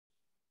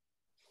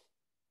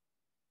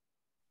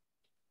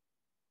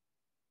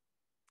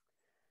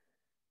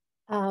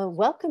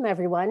Welcome,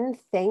 everyone.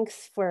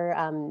 Thanks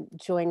for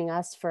joining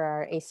us for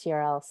our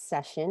ACRL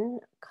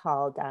session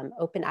called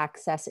Open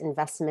Access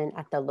Investment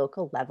at the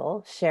Local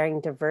Level,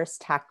 Sharing Diverse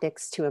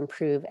Tactics to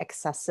Improve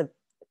Access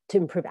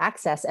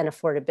and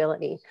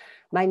Affordability.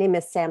 My name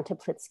is Sam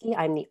Teplitzky.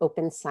 I'm the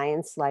Open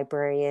Science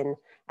Librarian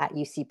at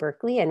UC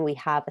Berkeley, and we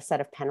have a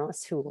set of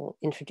panelists who will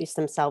introduce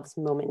themselves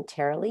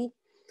momentarily.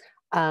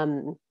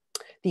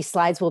 These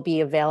slides will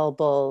be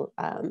available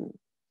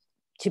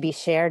to be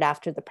shared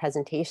after the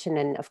presentation,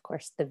 and of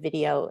course the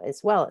video as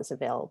well is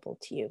available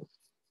to you.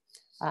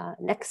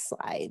 Next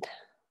slide.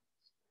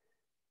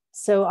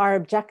 So our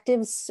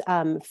objectives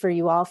for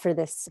you all for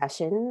this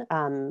session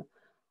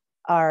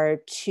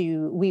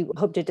we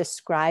hope to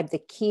describe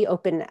the key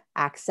open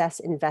access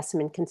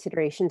investment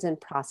considerations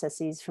and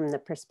processes from the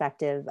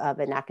perspective of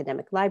an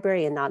academic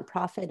library, a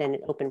nonprofit, and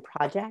an open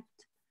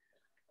project.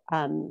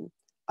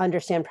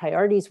 Understand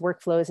priorities,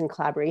 workflows, and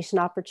collaboration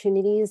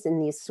opportunities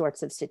in these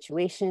sorts of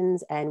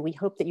situations. And we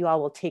hope that you all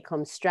will take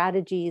home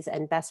strategies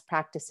and best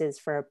practices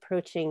for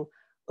approaching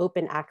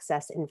open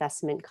access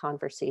investment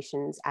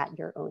conversations at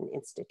your own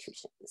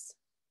institutions.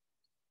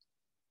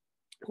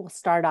 We'll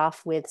start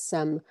off with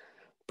some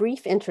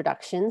brief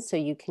introductions so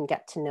you can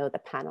get to know the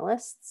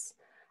panelists.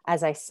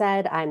 As I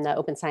said, I'm the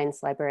Open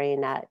Science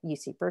Librarian at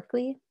UC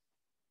Berkeley.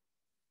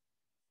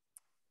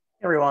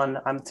 Hey everyone,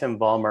 I'm Tim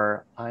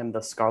Vollmer. I'm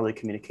the Scholarly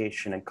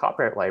Communication and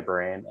Copyright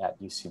Librarian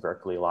at UC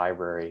Berkeley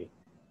Library.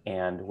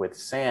 And with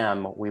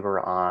Sam, we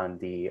were on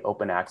the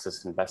Open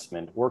Access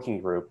Investment Working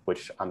Group,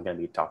 which I'm going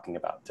to be talking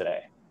about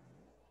today.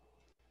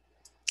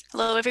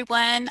 Hello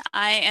everyone,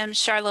 I am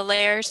Sharla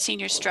Lair,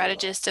 Senior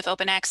Strategist of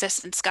Open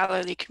Access and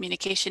Scholarly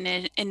Communication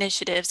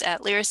Initiatives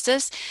at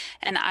LYRASIS,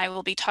 and I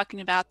will be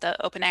talking about the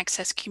Open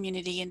Access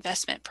Community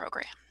Investment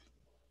Program.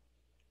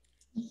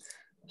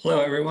 Hello,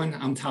 everyone.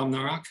 I'm Tom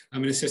Narock.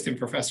 I'm an assistant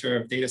professor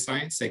of data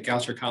science at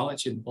Goucher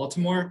College in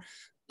Baltimore.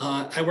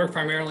 I work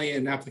primarily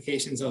in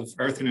applications of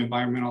earth and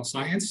environmental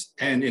science.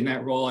 And in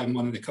that role, I'm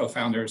one of the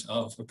co-founders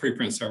of a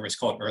preprint service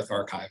called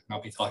EarthArXiv.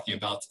 I'll be talking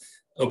about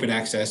open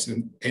access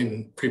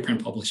in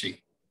preprint publishing.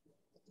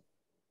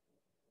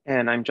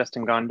 And I'm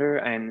Justin Gonder.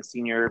 I'm the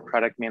Senior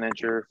Product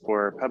Manager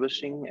for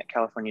Publishing at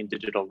California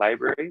Digital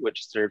Library,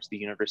 which serves the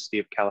University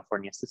of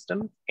California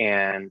system,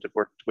 and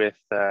worked with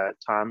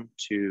Tom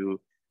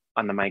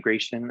on the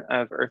migration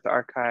of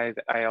EarthArXiv.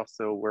 I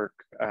also work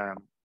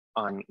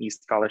on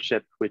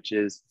eScholarship, which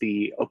is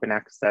the open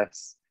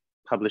access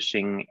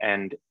publishing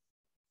and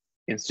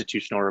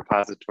institutional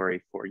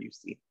repository for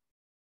UC.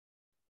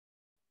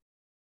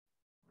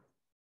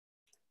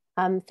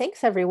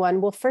 Thanks, everyone.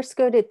 We'll first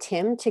go to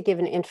Tim to give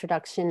an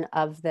introduction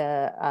of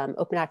the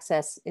Open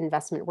Access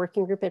Investment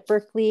Working Group at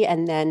Berkeley,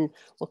 and then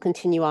we'll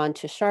continue on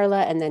to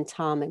Sharla, and then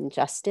Tom and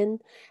Justin.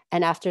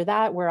 And after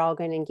that, we're all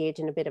going to engage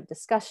in a bit of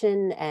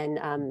discussion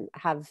and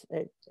have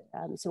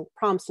some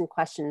prompts and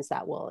questions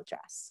that we'll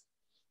address.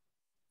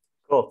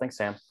 Cool, thanks,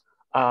 Sam.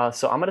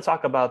 So I'm going to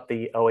talk about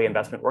the OA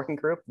Investment Working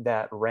Group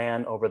that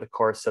ran over the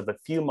course of a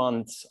few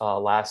months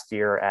last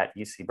year at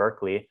UC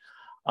Berkeley.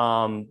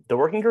 The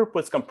working group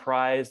was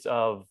comprised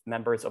of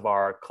members of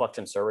our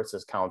Collection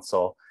Services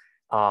Council,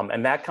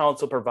 and that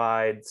council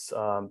provides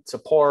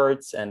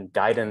supports and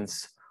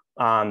guidance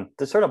on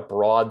the sort of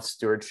broad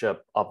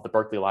stewardship of the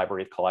Berkeley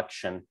Library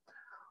collection.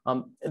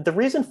 The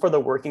reason for the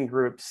working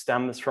group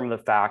stems from the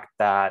fact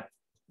that,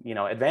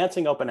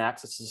 advancing open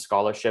access to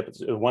scholarship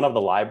is one of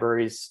the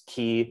library's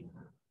key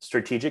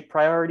strategic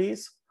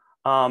priorities.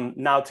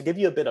 Now, to give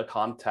you a bit of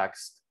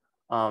context,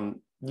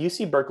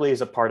 UC Berkeley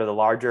is a part of the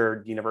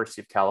larger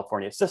University of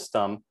California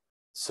system.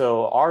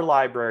 So our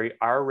library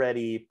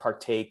already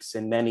partakes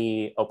in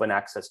many open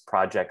access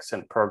projects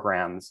and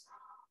programs,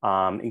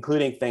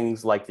 including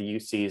things like the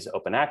UC's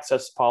open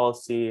access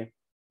policy,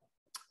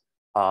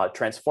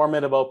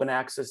 transformative open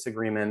access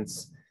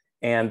agreements,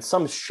 and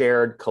some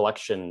shared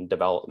collection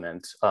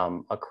development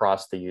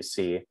across the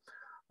UC.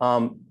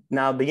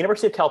 Now, the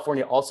University of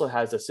California also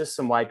has a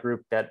system-wide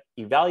group that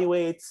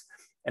evaluates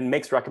and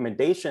makes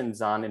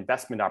recommendations on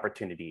investment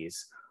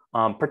opportunities,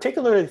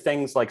 particularly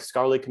things like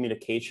scholarly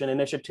communication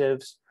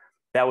initiatives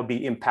that would be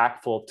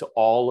impactful to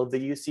all of the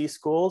UC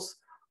schools.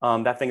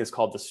 That thing is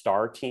called the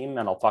STAR team,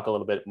 and I'll talk a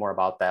little bit more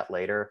about that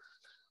later.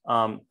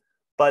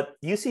 But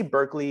UC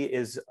Berkeley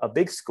is a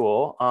big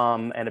school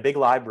and a big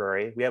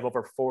library. We have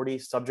over 40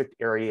 subject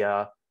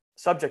area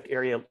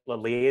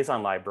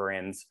liaison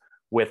librarians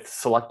with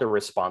selector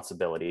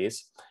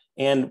responsibilities.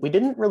 And we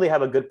didn't really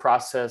have a good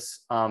process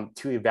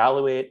to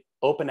evaluate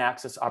open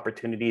access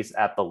opportunities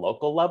at the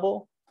local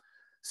level.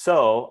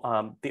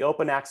 So the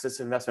Open Access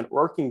Investment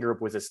Working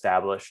Group was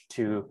established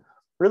to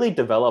really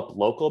develop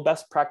local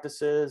best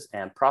practices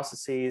and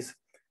processes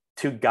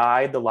to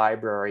guide the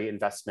library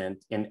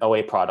investment in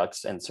OA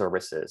products and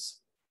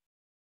services.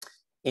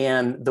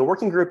 And the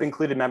working group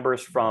included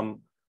members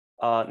from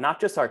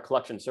not just our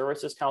Collection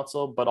Services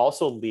Council, but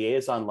also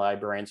liaison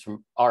librarians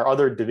from our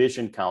other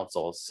division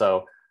councils.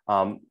 So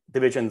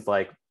divisions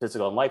like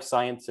Physical and Life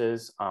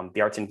Sciences,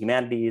 the Arts and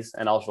Humanities,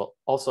 and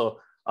also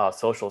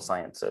social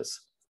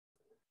sciences.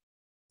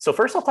 So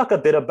first I'll talk a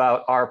bit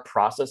about our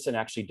process in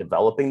actually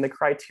developing the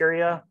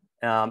criteria.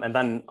 And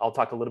then I'll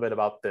talk a little bit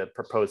about the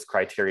proposed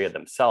criteria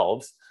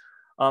themselves.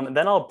 And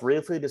then I'll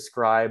briefly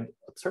describe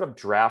a sort of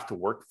draft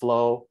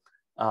workflow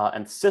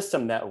and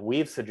system that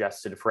we've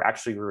suggested for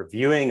actually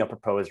reviewing a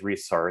proposed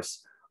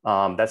resource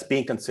that's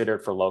being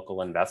considered for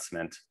local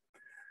investment.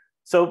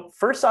 So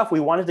first off, we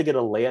wanted to get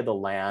a lay of the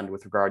land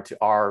with regard to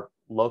our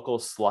local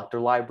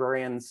selector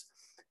librarians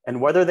and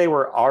whether they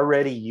were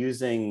already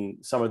using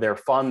some of their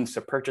funds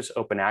to purchase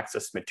open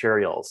access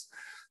materials.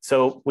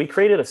 So we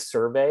created a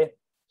survey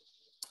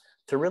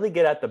to really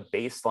get at the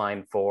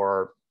baseline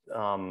for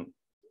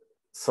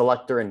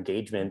selector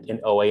engagement in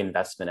OA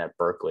investment at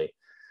Berkeley.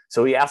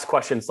 So we asked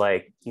questions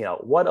like,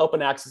 what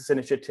open access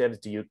initiatives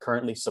do you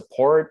currently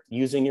support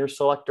using your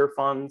selector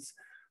funds?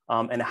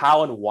 And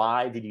how and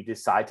why did you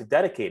decide to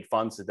dedicate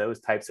funds to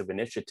those types of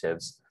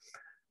initiatives?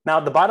 Now,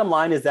 the bottom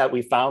line is that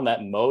we found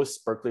that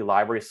most Berkeley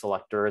Library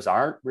selectors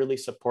aren't really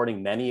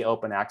supporting many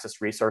open access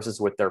resources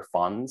with their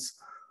funds,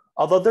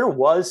 although there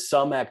was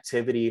some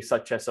activity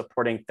such as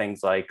supporting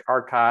things like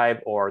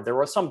archive, or there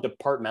was some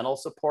departmental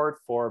support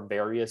for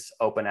various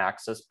open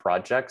access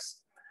projects.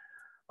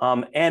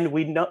 And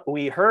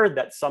we heard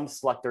that some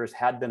selectors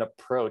had been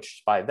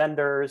approached by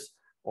vendors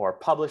or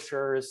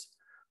publishers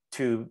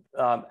to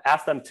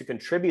ask them to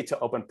contribute to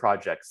open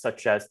projects,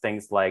 such as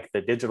things like the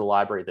Digital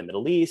Library of the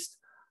Middle East,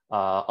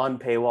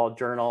 Unpaywall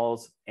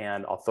Journals,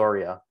 and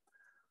Authoria.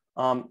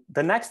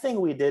 The next thing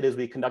we did is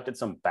we conducted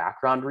some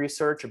background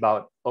research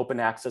about open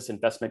access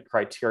investment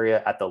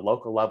criteria at the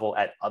local level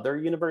at other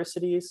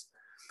universities.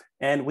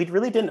 And we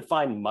really didn't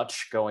find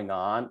much going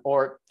on,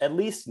 or at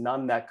least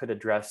none that could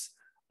address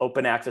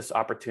open access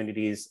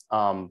opportunities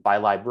by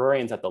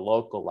librarians at the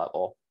local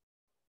level.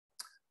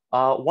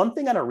 One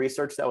thing on our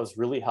research that was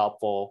really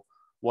helpful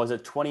was a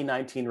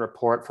 2019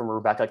 report from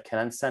Rebecca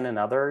Kennenson and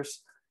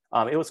others.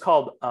 It was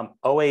called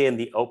OA in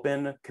the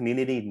Open: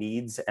 Community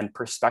Needs and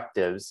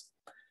Perspectives.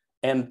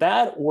 And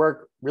that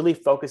work really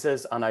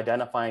focuses on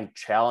identifying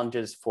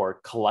challenges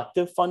for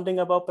collective funding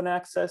of open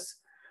access.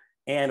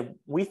 And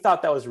we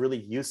thought that was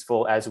really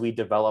useful as we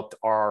developed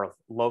our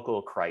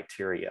local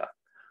criteria.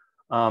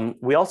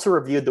 We also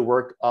reviewed the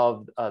work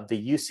of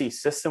the UC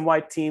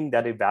system-wide team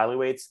that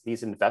evaluates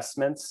these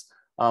investments.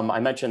 I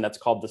mentioned that's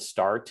called the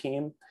STAR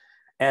team.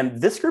 And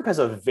this group has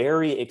a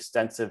very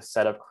extensive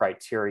set of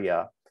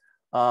criteria,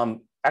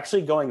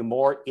 actually going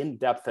more in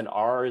depth than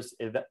ours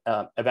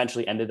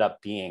eventually ended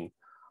up being.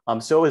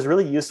 So it was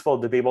really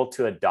useful to be able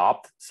to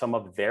adopt some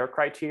of their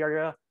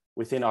criteria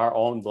within our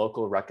own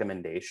local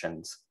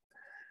recommendations.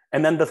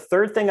 And then the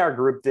third thing our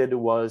group did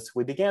was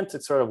we began to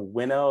sort of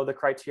winnow the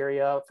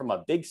criteria from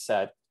a big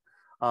set,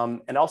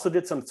 and also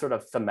did some sort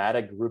of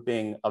thematic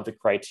grouping of the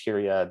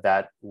criteria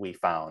that we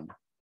found.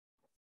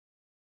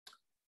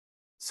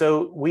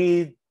 So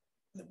we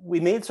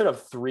made sort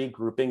of three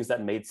groupings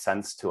that made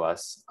sense to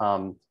us: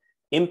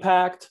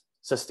 impact,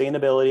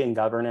 sustainability and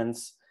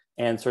governance,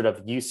 and sort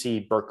of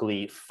UC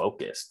Berkeley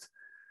focused.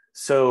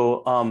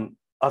 So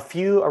a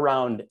few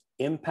around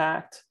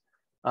impact.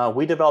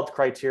 We developed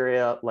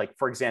criteria like,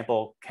 for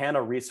example, can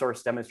a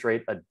resource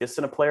demonstrate a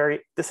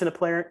disciplinary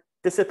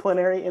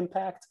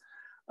impact?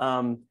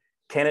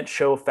 Can it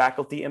show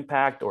faculty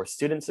impact or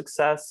student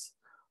success?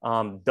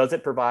 Does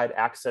it provide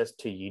access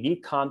to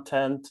unique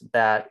content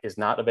that is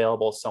not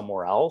available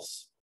somewhere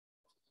else?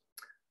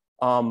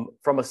 From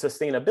a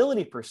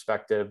sustainability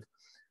perspective,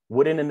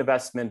 would an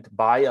investment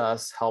by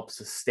us help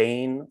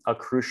sustain a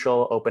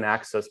crucial open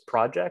access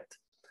project?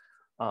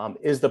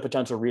 Is the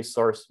potential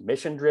resource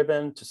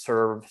mission-driven to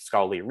serve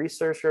scholarly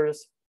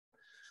researchers?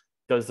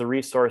 Does the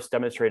resource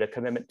demonstrate a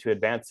commitment to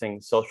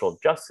advancing social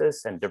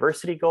justice and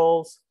diversity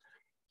goals?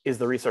 Is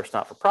the resource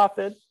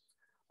not-for-profit?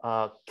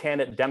 Can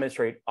it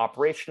demonstrate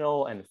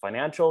operational and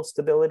financial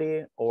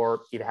stability,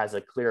 or it has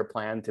a clear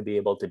plan to be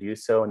able to do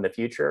so in the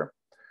future?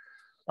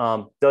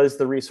 Does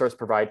the resource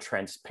provide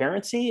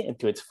transparency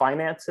into its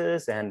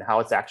finances and how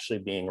it's actually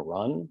being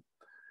run?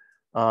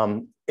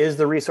 Is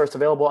the resource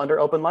available under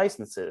open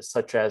licenses,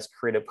 such as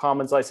Creative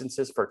Commons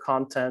licenses for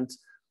content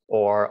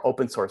or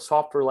open source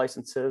software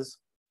licenses?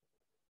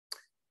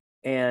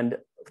 And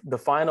the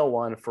final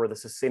one for the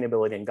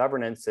sustainability and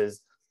governance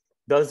is,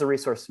 does the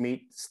resource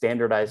meet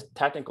standardized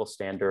technical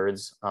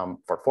standards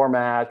for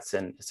formats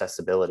and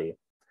accessibility?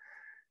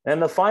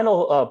 And the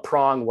final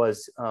prong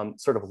was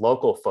sort of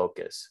local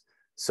focus.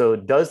 So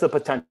does the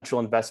potential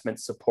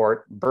investment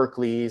support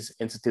Berkeley's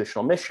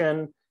institutional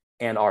mission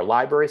and our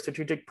library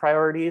strategic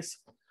priorities?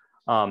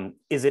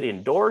 Is it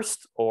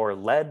endorsed or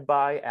led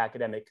by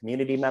academic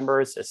community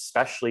members,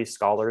 especially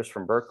scholars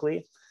from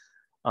Berkeley?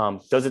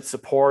 Does it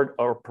support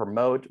or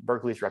promote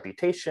Berkeley's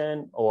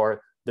reputation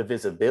or the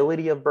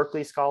visibility of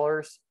Berkeley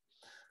scholars?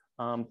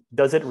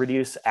 Does it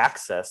reduce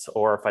access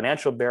or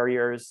financial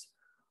barriers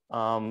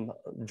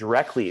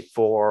directly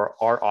for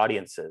our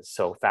audiences,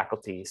 so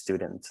faculty,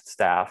 students,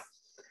 staff?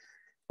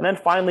 And then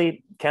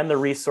finally, can the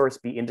resource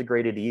be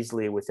integrated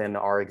easily within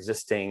our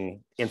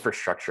existing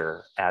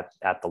infrastructure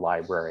at the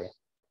library?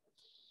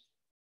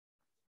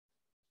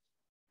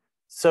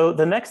 So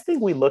the next thing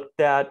we looked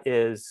at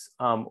is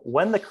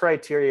when the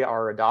criteria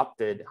are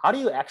adopted, how do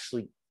you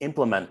actually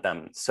implement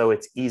them so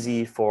it's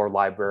easy for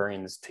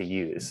librarians to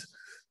use?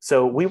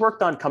 So we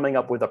worked on coming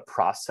up with a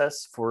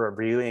process for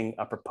reviewing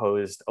a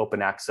proposed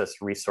open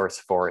access resource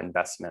for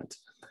investment.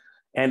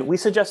 And we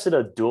suggested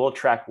a dual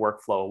track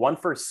workflow, one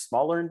for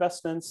smaller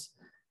investments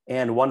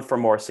and one for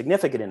more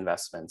significant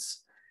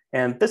investments.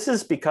 And this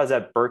is because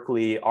at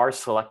Berkeley, our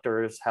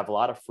selectors have a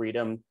lot of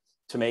freedom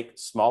to make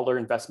smaller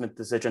investment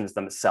decisions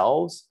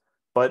themselves,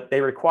 but they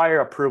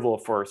require approval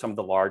for some of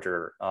the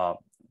larger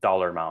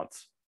dollar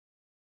amounts.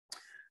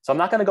 So I'm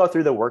not going to go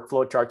through the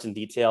workflow charts in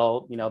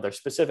detail. They're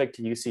specific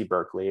to UC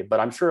Berkeley, but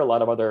I'm sure a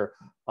lot of other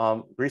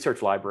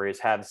research libraries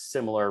have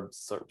similar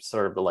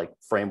sort of like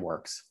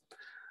frameworks.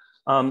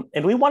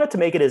 And we wanted to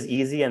make it as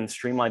easy and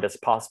streamlined as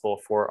possible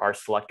for our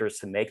selectors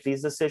to make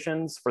these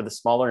decisions for the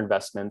smaller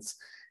investments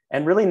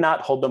and really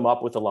not hold them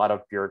up with a lot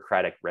of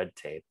bureaucratic red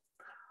tape.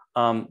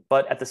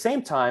 But at the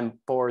same time,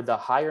 for the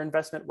higher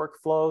investment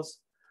workflows,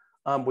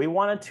 we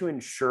wanted to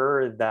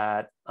ensure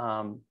that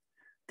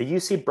the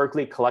UC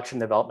Berkeley collection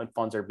development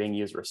funds are being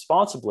used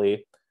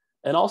responsibly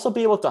and also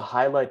be able to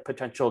highlight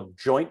potential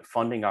joint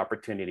funding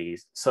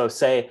opportunities. So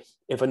say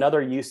if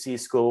another UC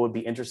school would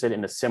be interested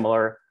in a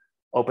similar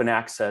open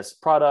access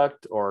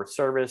product or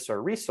service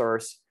or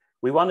resource,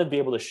 we wanted to be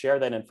able to share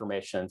that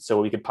information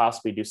so we could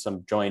possibly do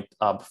some joint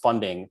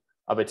funding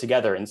of it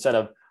together instead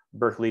of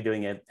Berkeley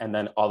doing it and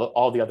then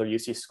all the other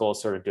UC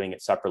schools sort of doing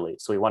it separately.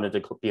 So we wanted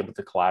to be able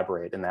to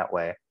collaborate in that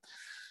way.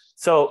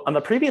 So on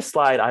the previous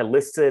slide, I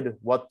listed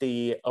what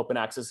the open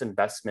access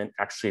investment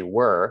actually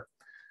were,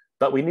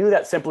 but we knew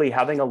that simply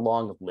having a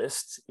long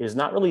list is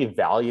not really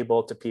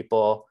valuable to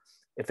people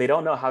if they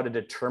don't know how to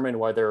determine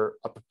whether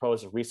a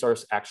proposed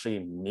resource actually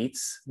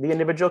meets the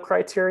individual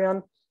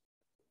criterion.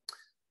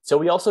 So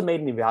we also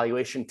made an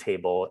evaluation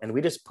table and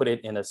we just put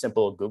it in a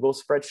simple Google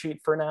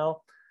spreadsheet for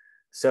now.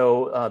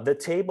 So the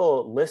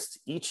table lists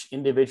each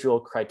individual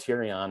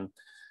criterion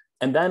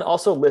and then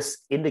also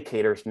lists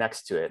indicators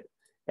next to it.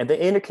 And the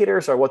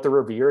indicators are what the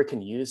reviewer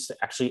can use to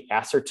actually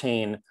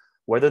ascertain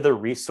whether the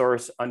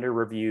resource under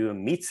review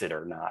meets it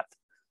or not.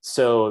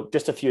 So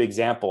just a few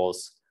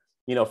examples,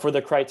 for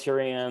the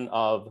criterion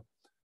of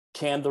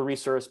can the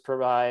resource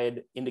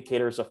provide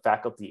indicators of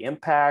faculty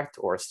impact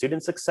or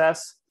student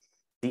success,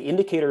 the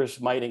indicators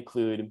might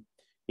include,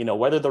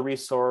 whether the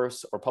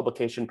resource or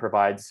publication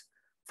provides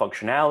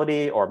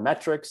functionality or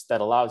metrics that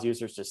allows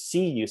users to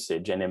see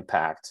usage and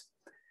impact.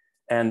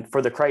 And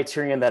for the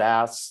criterion that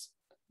asks,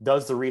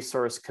 does the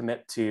resource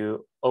commit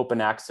to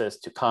open access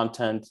to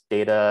content,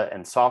 data,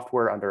 and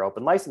software under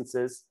open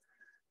licenses?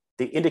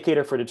 The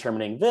indicator for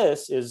determining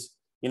this is,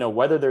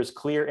 whether there's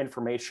clear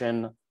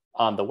information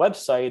on the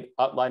website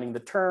outlining the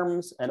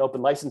terms and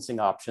open licensing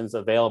options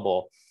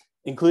available,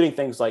 including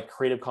things like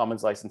Creative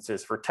Commons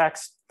licenses for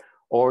text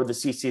or the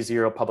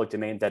CC0 public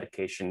domain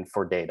dedication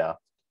for data.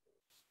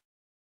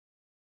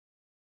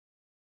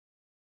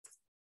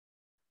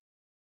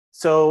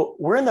 So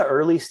we're in the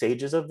early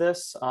stages of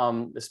this,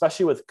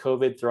 especially with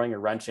COVID throwing a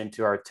wrench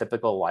into our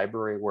typical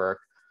library work,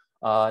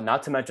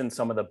 not to mention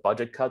some of the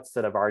budget cuts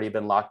that have already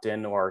been locked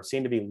in or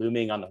seem to be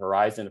looming on the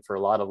horizon for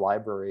a lot of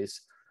libraries.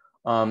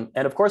 And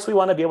of course, we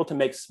want to be able to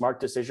make smart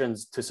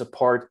decisions to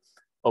support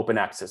open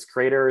access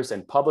creators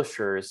and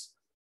publishers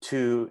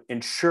to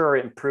ensure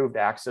improved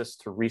access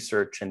to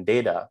research and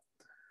data.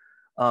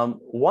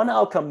 One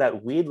outcome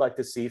that we'd like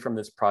to see from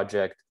this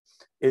project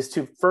is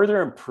to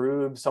further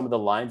improve some of the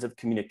lines of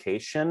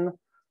communication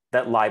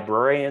that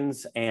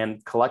librarians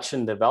and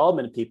collection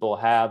development people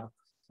have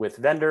with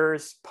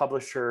vendors,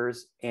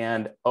 publishers,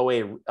 and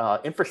OA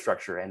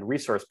infrastructure and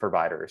resource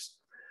providers.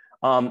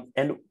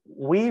 And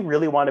we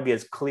really want to be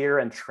as clear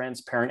and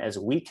transparent as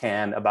we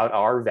can about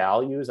our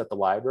values at the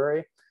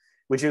library,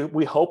 which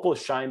we hope will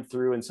shine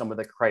through in some of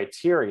the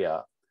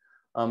criteria.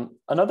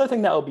 Another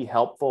thing that will be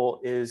helpful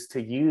is to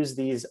use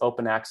these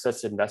open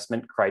access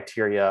investment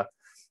criteria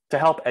to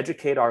help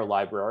educate our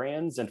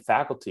librarians and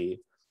faculty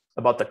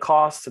about the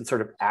costs and sort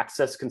of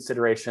access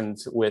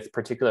considerations with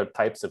particular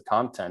types of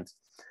content,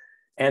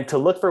 and to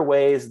look for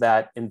ways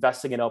that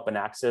investing in open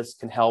access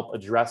can help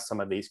address some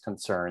of these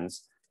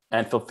concerns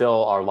and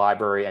fulfill our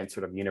library and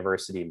sort of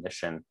university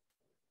mission.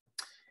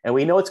 And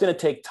we know it's going to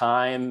take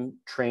time,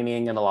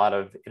 training, and a lot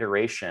of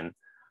iteration.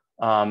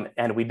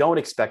 And we don't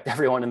expect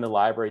everyone in the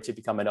library to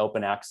become an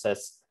open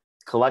access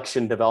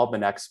collection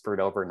development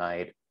expert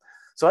overnight.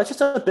 So that's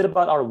just a bit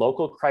about our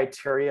local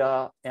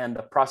criteria and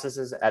the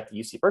processes at the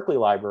UC Berkeley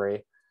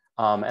Library.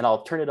 And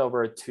I'll turn it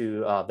over to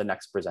the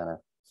next presenter.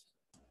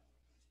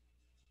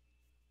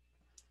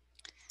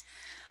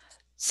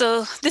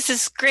 So this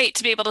is great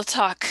to be able to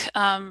talk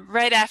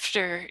right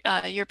after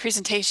your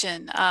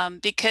presentation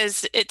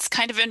because it's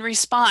kind of in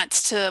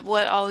response to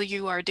what all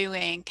you are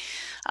doing.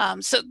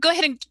 So go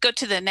ahead and go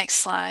to the next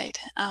slide.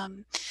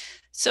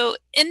 So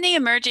in the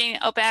emerging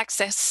open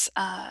access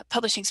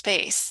publishing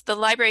space, the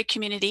library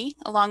community,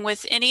 along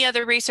with any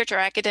other research or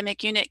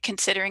academic unit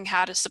considering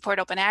how to support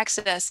open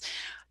access,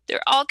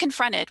 They're all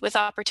confronted with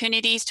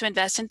opportunities to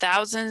invest in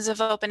thousands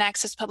of open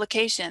access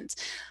publications,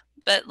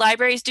 but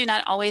libraries do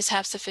not always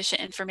have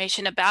sufficient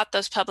information about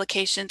those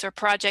publications or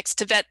projects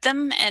to vet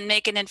them and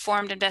make an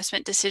informed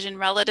investment decision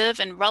relative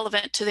and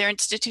relevant to their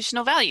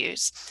institutional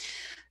values.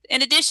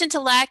 In addition to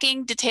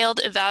lacking detailed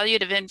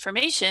evaluative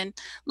information,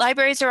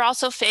 libraries are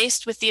also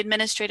faced with the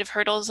administrative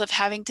hurdles of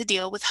having to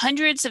deal with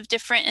hundreds of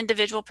different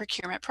individual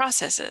procurement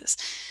processes.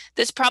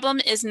 This problem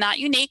is not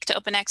unique to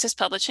open access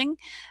publishing.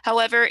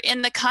 However,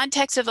 in the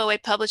context of OA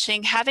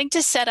publishing, having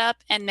to set up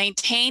and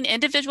maintain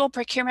individual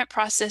procurement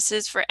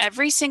processes for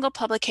every single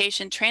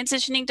publication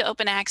transitioning to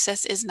open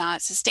access is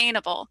not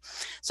sustainable.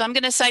 So I'm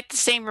going to cite the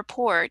same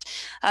report.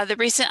 The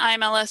recent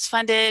IMLS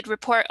funded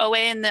report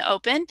OA in the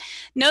Open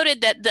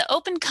noted that the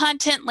open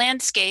content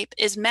landscape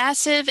is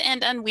massive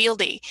and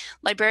unwieldy.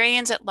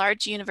 Librarians at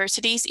large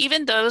universities,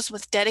 even those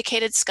with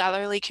dedicated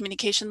scholarly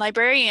communication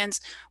librarians,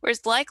 were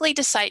as likely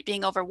to cite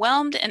being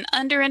overwhelmed and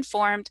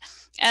underinformed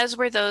as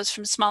were those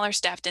from smaller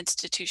staffed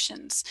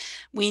institutions.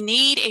 We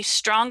need a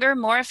stronger,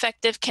 more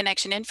effective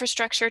connection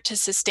infrastructure to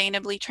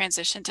sustainably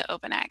transition to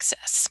open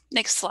access.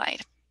 Next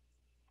slide.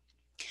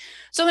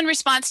 So in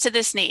response to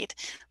this need,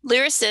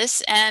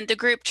 LYRASIS and the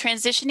group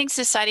Transitioning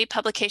Society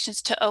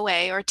Publications to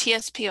OA, or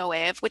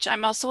TSPOA, of which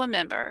I'm also a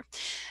member,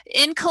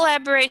 in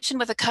collaboration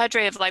with a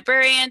cadre of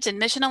librarians and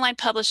mission-aligned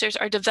publishers,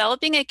 are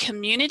developing a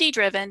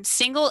community-driven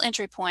single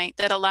entry point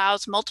that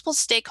allows multiple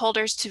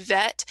stakeholders to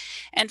vet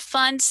and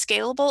fund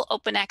scalable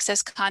open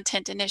access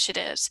content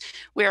initiatives.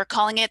 We are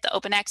calling it the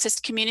Open Access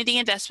Community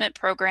Investment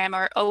Program,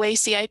 or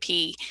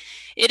OACIP.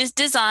 It is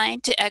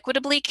designed to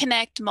equitably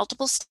connect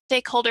multiple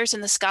stakeholders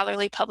in the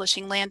scholarly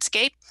publishing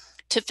landscape,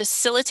 to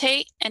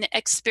facilitate an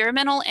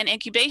experimental and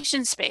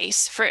incubation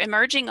space for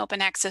emerging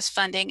open access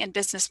funding and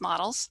business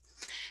models,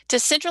 to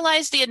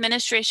centralize the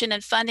administration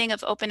and funding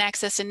of open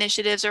access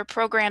initiatives or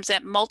programs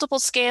at multiple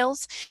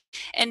scales,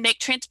 and make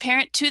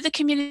transparent to the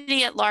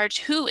community at large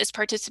who is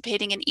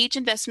participating in each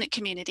investment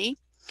community,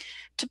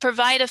 to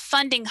provide a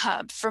funding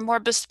hub for more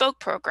bespoke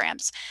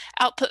programs,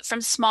 output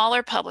from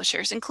smaller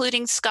publishers,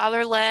 including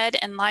scholar-led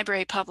and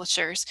library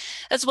publishers,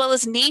 as well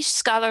as niche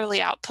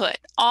scholarly output,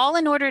 all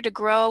in order to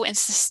grow and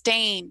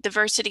sustain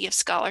diversity of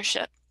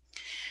scholarship.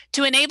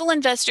 To enable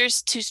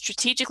investors to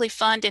strategically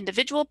fund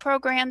individual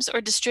programs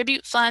or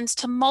distribute funds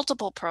to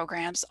multiple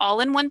programs all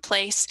in one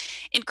place,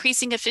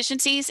 increasing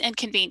efficiencies and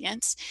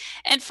convenience.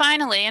 And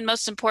finally, and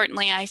most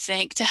importantly, I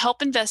think, to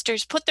help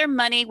investors put their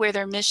money where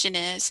their mission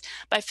is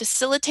by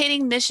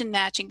facilitating mission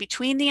matching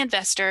between the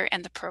investor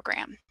and the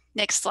program.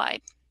 Next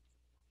slide.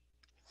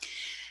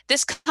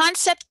 This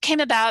concept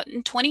came about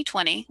in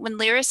 2020 when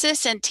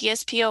LYRASIS and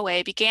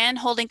TSPOA began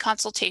holding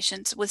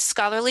consultations with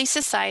scholarly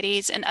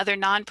societies and other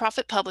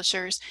nonprofit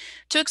publishers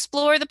to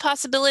explore the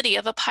possibility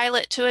of a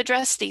pilot to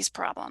address these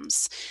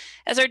problems.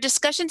 As our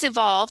discussions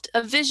evolved,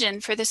 a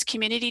vision for this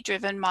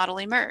community-driven model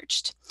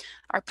emerged.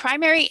 Our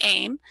primary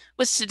aim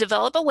was to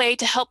develop a way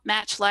to help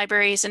match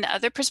libraries and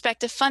other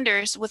prospective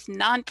funders with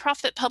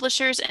nonprofit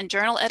publishers and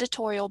journal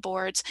editorial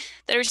boards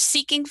that are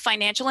seeking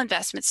financial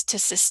investments to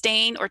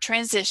sustain or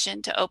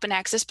transition to open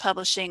access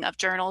publishing of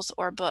journals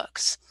or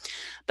books.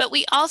 But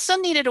we also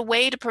needed a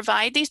way to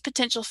provide these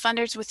potential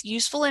funders with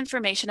useful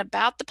information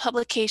about the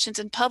publications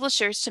and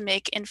publishers to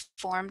make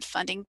informed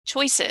funding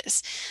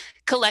choices.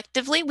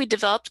 Collectively, we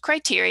developed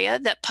criteria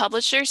that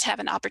publishers have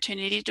an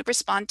opportunity to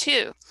respond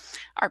to.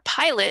 Our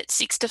pilot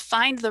seeks to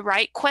find the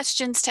right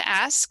questions to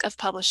ask of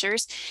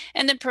publishers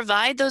and then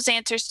provide those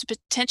answers to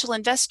potential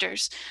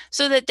investors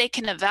so that they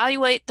can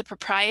evaluate the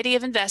propriety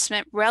of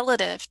investment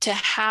relative to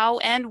how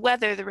and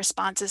whether the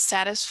responses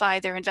satisfy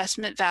their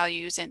investment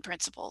values and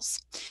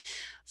principles.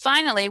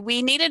 Finally,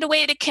 we needed a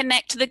way to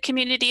connect the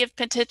community of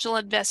potential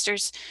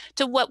investors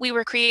to what we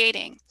were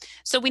creating.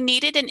 So we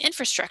needed an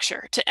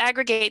infrastructure to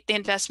aggregate the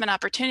investment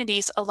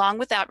opportunities along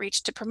with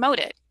outreach to promote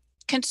it.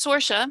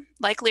 Consortia,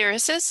 like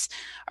LYRASIS,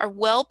 are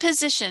well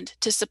positioned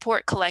to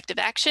support collective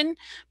action,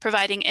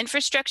 providing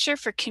infrastructure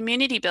for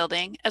community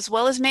building, as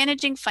well as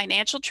managing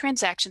financial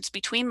transactions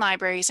between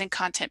libraries and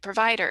content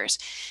providers.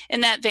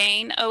 In that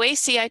vein,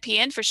 OACIP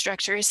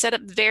infrastructure is set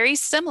up very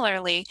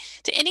similarly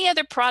to any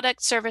other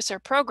product, service, or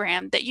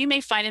program that you may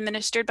find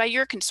administered by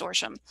your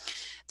consortium.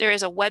 There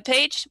is a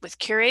webpage with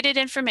curated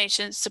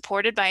information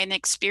supported by an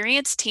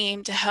experienced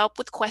team to help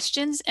with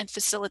questions and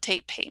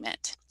facilitate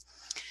payment.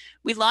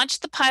 We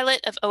launched the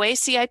pilot of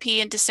OACIP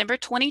in December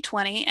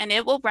 2020, and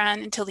it will run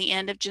until the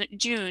end of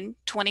June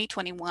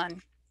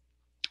 2021.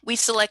 We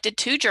selected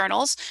 2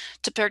 journals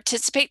to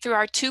participate through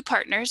our 2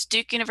 partners,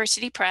 Duke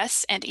University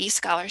Press and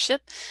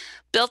eScholarship,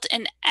 built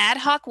an ad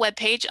hoc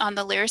webpage on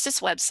the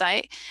LYRASIS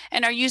website,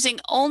 and are using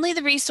only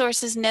the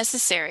resources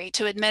necessary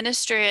to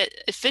administer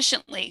it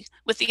efficiently,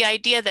 with the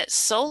idea that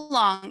so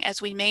long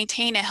as we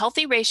maintain a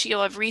healthy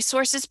ratio of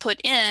resources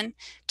put in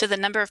to the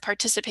number of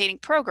participating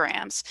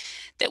programs,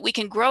 that we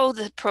can grow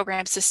the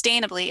program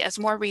sustainably as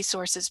more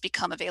resources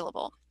become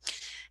available.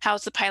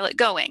 How's the pilot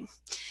going?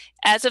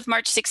 As of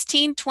March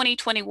 16,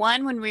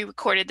 2021, when we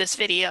recorded this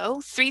video,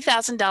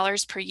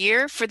 $3,000 per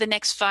year for the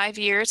next 5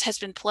 years has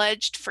been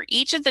pledged for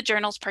each of the journals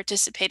journals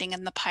participating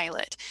in the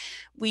pilot.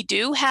 We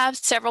do have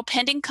several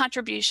pending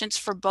contributions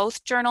for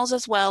both journals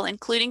as well,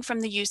 including from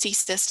the UC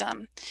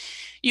system.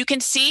 You can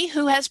see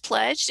who has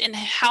pledged and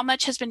how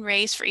much has been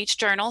raised for each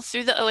journal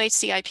through the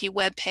OHCIP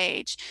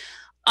webpage.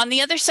 On the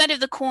other side of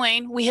the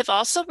coin, we have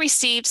also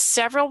received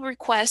several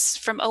requests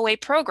from OA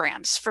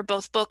programs for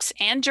both books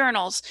and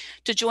journals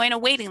to join a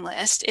waiting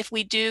list if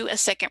we do a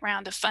second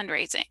round of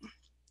fundraising.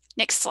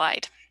 Next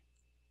slide.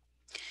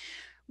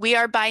 We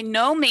are by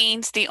no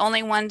means the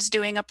only ones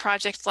doing a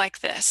project like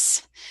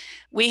this.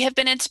 We have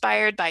been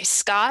inspired by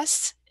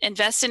SCOS,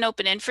 Invest in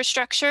Open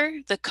Infrastructure,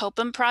 the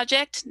COPM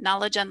project,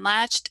 Knowledge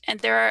Unlatched,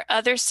 and there are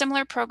other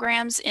similar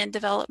programs in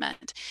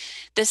development.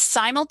 This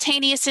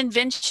simultaneous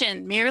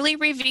invention merely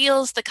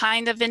reveals the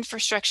kind of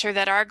infrastructure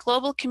that our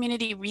global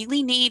community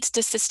really needs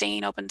to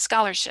sustain open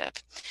scholarship.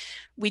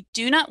 We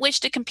do not wish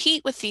to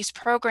compete with these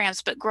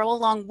programs, but grow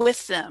along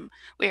with them.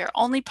 We are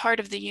only part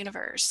of the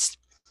universe.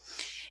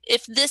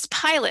 If this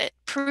pilot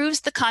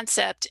proves the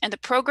concept and the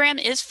program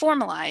is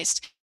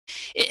formalized,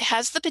 it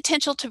has the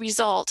potential to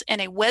result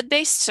in a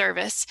web-based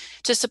service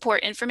to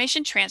support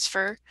information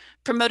transfer,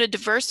 promote a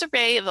diverse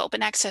array of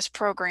open access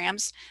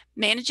programs,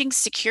 managing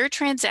secure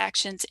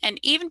transactions, and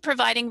even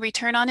providing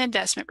return on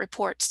investment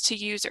reports to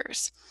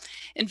users.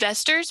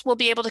 Investors will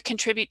be able to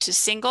contribute to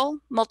single,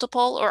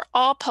 multiple, or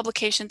all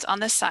publications on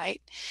the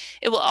site.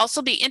 It will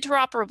also be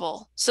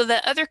interoperable so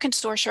that other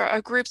consortia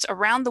or groups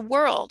around the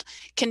world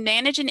can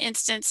manage an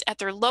instance at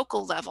their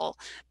local level,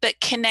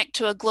 but connect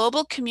to a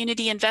global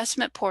community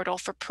investment portal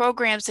for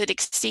programs that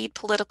exceed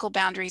political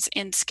boundaries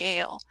in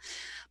scale.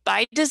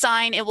 By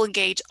design, it will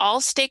engage all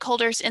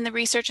stakeholders in the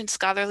research and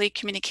scholarly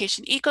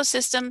communication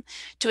ecosystem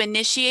to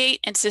initiate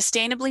and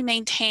sustainably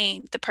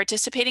maintain the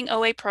participating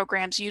OA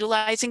programs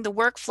utilizing the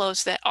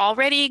workflows that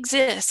already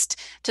exist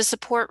to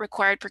support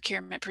required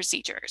procurement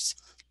procedures.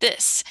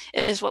 This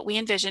is what we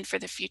envision for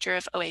the future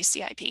of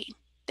OACIP.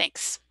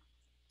 Thanks.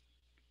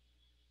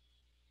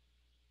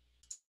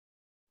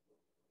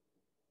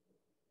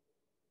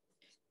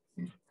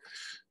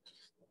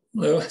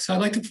 Hello, so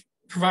I'd like to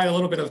provide a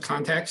little bit of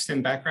context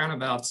and background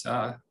about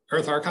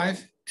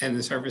EarthArXiv and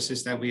the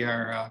services that we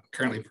are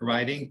currently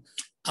providing.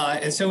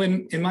 And so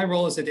in my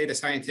role as a data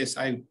scientist,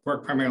 I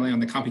work primarily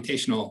on the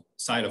computational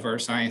side of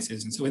earth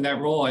sciences. And so in that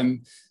role,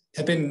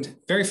 have been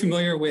very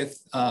familiar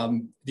with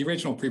the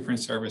original preprint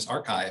service,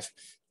 arXiv.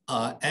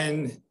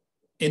 And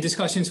in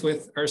discussions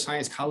with earth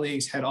science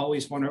colleagues, had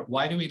always wondered,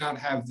 why do we not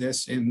have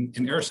this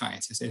in earth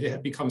sciences? It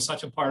had become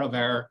such a part of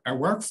our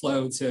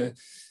workflow to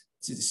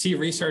see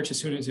research as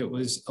soon as it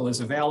was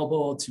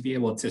available, to be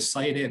able to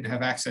cite it and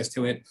have access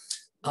to it.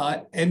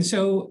 And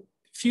so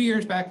a few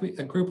years back,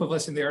 a group of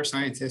us in the earth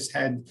scientists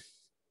had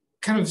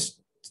kind of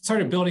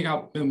started building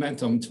up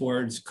momentum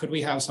towards, could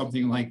we have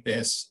something like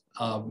this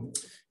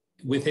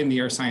within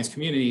the earth science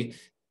community?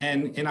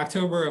 And in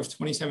October of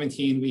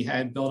 2017, we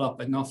had built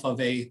up enough of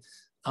a,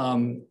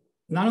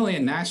 not only a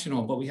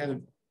national, but we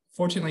had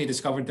fortunately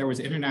discovered there was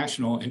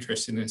international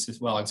interest in this as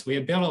well. And so we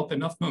had built up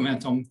enough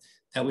momentum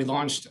that we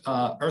launched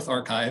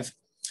EarthArXiv,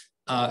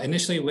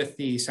 initially with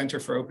the Center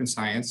for Open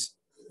Science.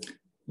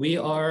 We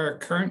are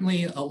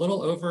currently a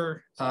little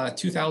over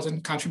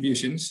 2,000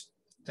 contributions.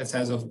 That's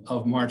as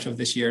of March of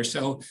this year.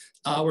 So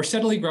we're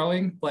steadily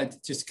growing, but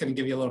just to kind of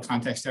give you a little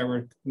context there,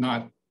 we're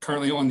not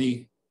currently on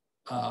the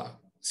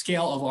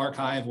scale of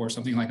arXiv or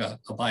something like a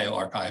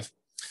bioarchive.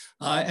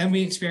 And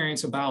we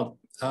experience about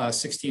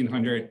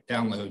 1,600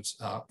 downloads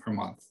per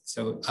month.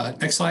 So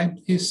next slide,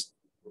 please.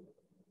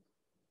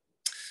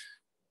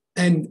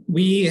 And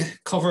we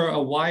cover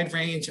a wide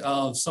range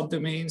of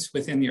subdomains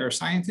within the earth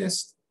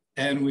scientists.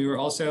 And we were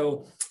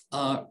also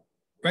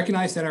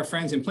recognized that our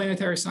friends in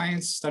planetary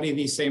science study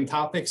these same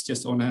topics,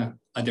 just on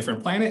a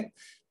different planet.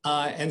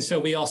 And so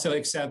we also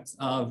accept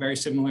very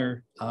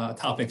similar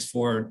topics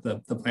for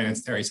the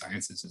planetary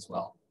sciences as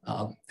well.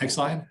 Next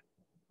slide.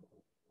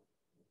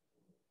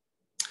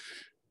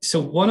 So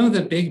one of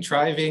the big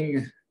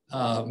driving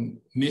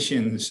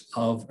missions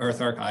of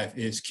EarthArXiv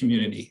is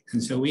community.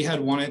 And so we had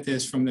wanted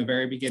this from the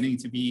very beginning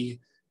to be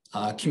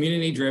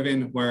community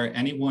driven, where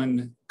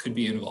anyone could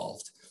be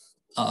involved.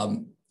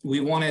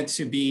 We wanted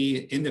to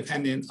be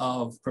independent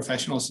of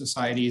professional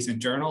societies and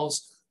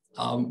journals,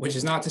 which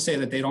is not to say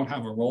that they don't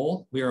have a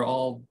role. We are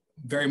all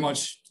very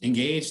much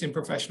engaged in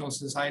professional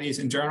societies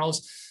and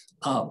journals,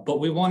 but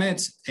we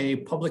wanted a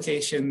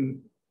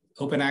publication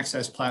open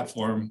access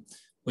platform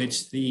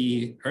which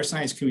the earth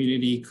science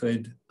community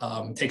could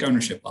take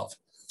ownership of.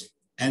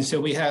 And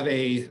so we have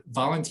a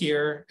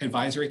volunteer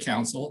advisory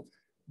council.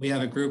 We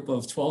have a group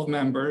of 12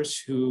 members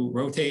who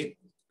rotate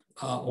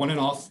on and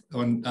off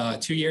on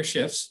 2-year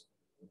shifts.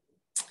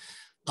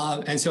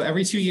 And so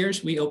every 2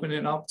 years, we open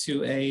it up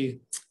to a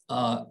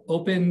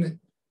open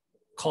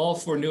call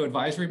for new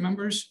advisory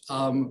members.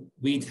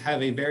 We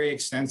have a very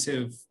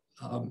extensive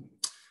kind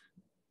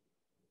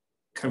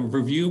of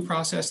review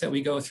process that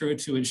we go through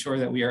to ensure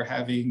that we are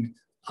having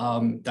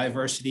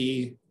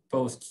diversity,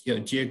 both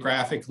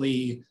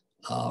geographically,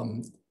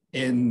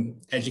 in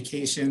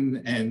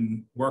education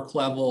and work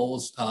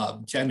levels,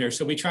 gender.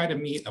 So we try to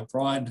meet a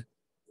broad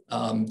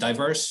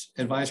diverse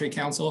advisory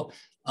council.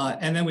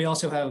 And then we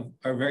also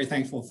are very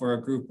thankful for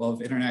a group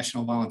of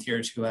international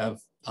volunteers who have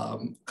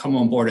come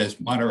on board as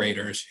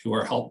moderators who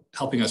are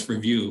helping us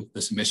review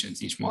the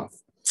submissions each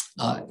month.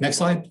 Next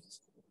slide.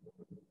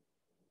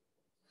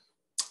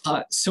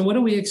 So what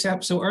do we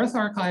accept? So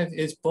EarthArXiv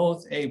is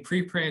both a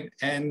preprint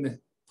and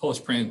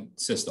postprint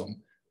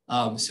system.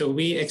 So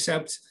we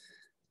accept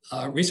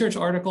research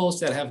articles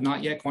that have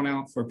not yet gone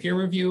out for peer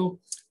review,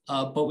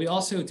 but we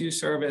also do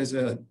serve as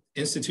an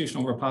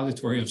institutional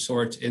repository of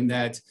sorts in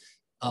that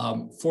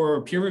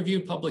for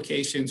peer-reviewed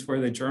publications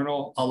where the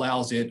journal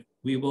allows it,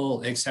 we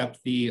will accept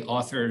the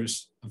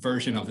author's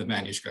version of the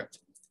manuscript.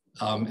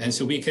 And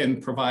so we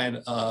can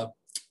provide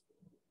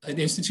an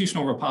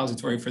institutional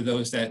repository for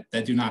those that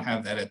do not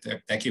have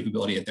that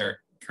capability at their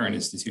current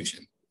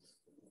institution.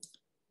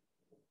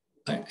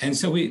 And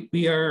so we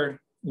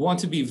want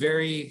to be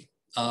very,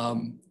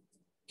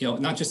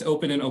 not just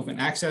open and open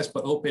access,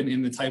 but open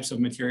in the types of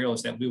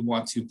materials that we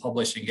want to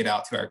publish and get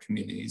out to our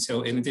community.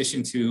 So in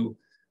addition to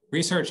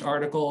research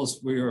articles,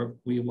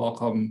 we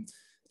welcome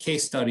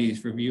case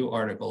studies, review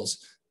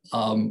articles,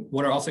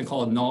 what are often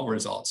called null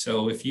results.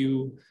 So if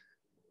you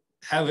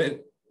have an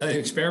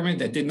experiment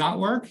that did not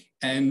work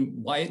and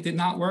why it did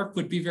not work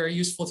would be very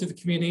useful to the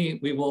community,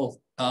 we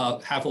will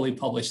happily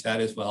publish that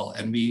as well.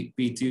 And we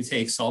do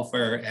take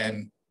software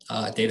and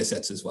data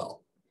sets as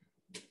well.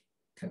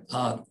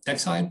 Okay.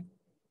 Next slide.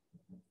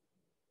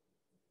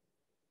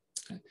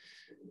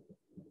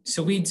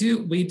 So we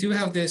do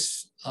have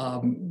this,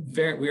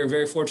 we are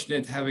very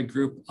fortunate to have a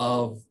group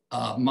of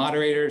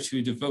moderators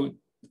who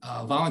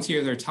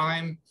volunteer their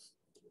time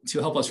to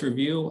help us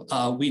review.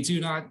 We do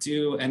not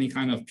do any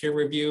kind of peer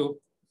review.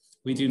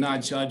 We do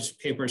not judge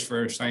papers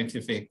for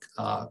scientific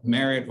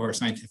merit or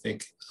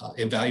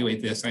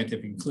evaluate the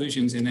scientific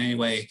conclusions in any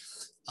way.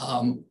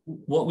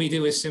 What we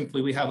do is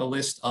simply, we have a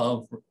list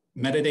of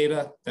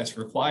metadata that's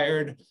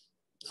required.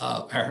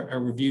 Our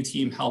review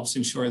team helps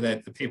ensure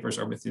that the papers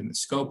are within the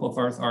scope of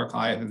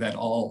EarthArXiv and that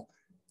all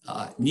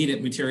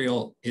needed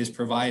material is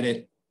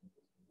provided,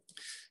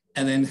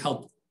 and then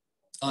help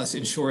us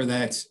ensure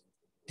that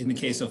in the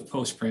case of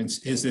postprints,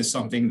 is this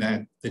something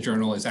that the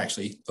journal is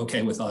actually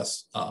okay with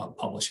us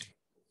publishing?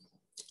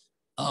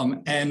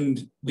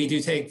 And we do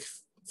take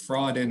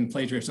fraud and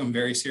plagiarism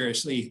very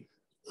seriously.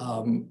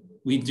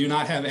 We do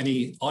not have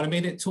any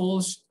automated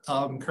tools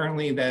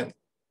currently that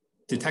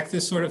detect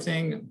this sort of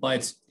thing,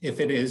 but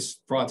if it is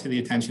brought to the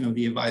attention of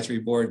the advisory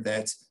board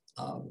that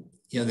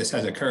this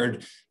has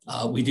occurred,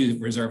 we do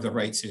reserve the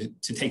right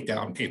to take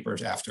down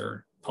papers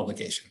after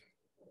publication.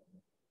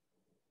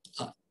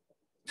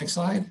 Next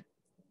slide.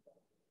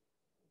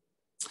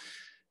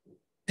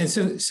 And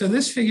so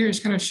this figure is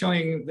kind of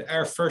showing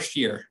our first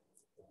year.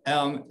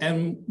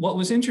 And what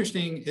was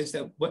interesting is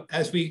that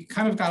as we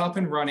kind of got up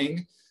and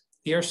running,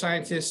 the earth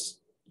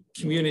scientist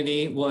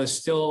community was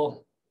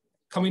still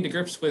coming to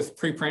grips with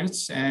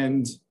preprints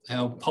and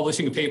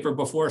publishing a paper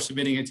before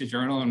submitting it to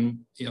journal and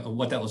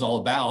what that was all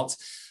about.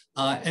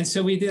 And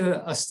so we did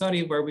a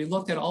study where we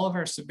looked at all of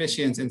our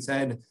submissions and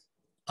said,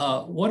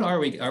 what are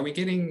we? Are we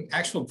getting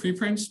actual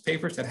preprints,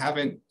 papers that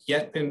haven't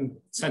yet been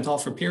sent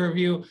off for peer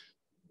review?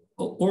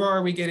 Or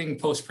are we getting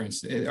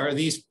postprints? Are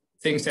these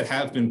things that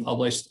have been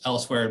published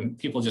elsewhere and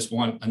people just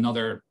want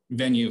another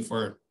venue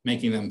for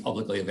making them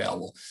publicly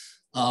available?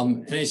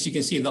 And as you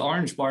can see, the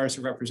orange bars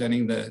are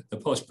representing the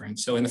postprint.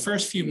 So in the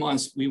first few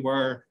months, we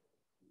were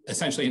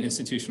essentially an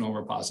institutional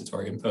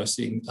repository and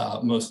posting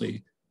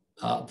mostly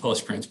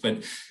postprints.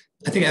 But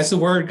I think as the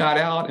word got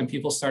out and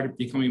people started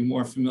becoming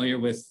more familiar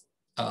with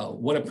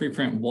what a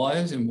preprint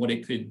was and what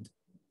it could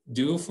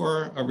do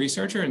for a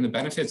researcher and the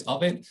benefits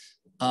of it,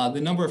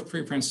 the number of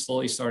preprints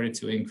slowly started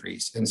to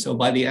increase. And so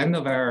by the end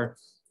of our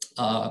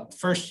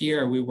first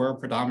year, we were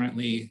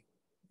predominantly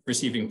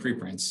receiving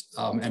preprints.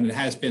 And it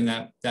has been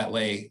that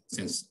way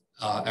since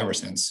ever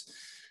since.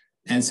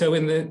 And so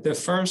in the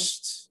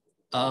first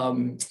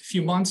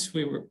few months,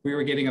 we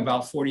were getting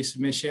about 40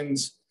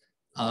 submissions,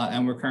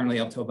 and we're currently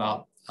up to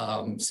about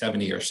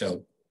 70 or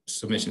so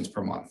submissions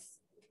per month.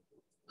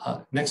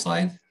 Next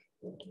slide.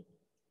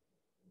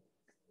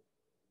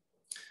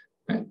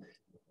 Right.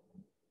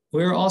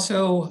 We're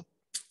also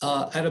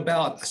at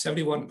about a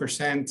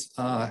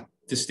 71%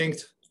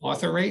 distinct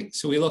author rate.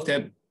 So we looked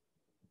at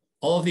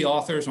all of the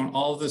authors on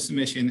all of the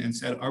submission and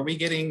said, are we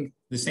getting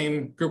the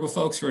same group of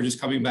folks who are just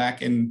coming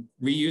back and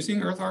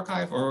reusing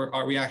EarthArXiv, or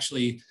are we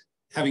actually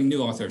having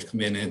new authors come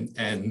in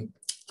and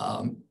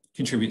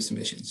contribute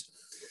submissions?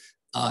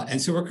 And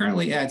so we're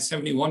currently at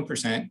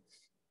 71%.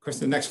 Of course,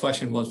 the next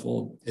question was,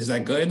 well, is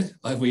that good?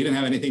 We didn't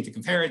have anything to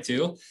compare it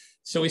to.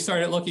 So we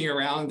started looking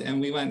around and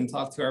we went and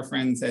talked to our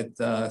friends at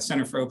the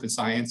Center for Open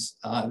Science.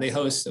 They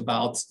host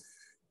about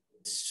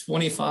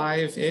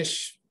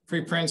 25-ish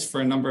preprints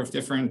for a number of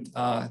different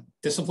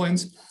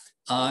disciplines.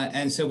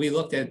 And so we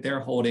looked at their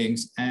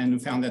holdings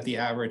and found that the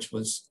average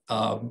was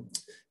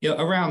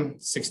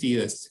around 60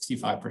 to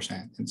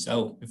 65%. And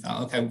so we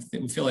found, okay,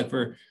 we feel like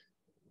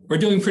we're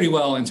doing pretty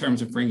well in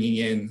terms of bringing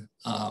in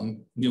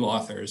new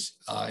authors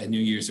and new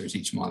users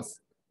each month.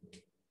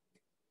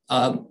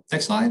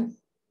 Next slide.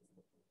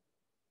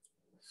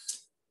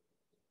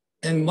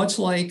 And much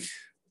like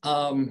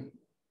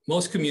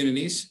most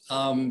communities,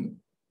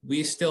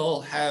 we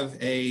still have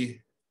a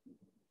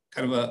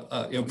kind of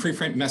a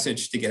preprint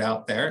message to get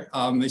out there.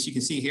 As you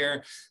can see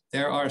here,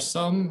 there are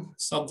some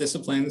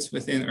subdisciplines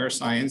within earth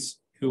science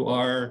who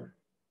are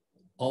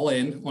all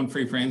in on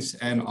preprints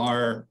and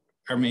are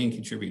our main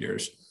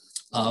contributors.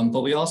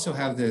 But we also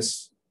have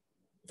this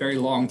very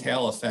long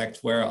tail effect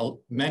where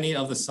many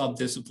of the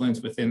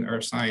subdisciplines within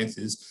earth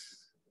sciences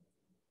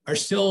are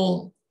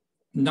still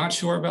not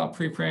sure about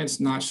preprints,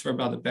 not sure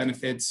about the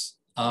benefits,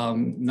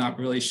 not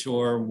really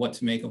sure what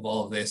to make of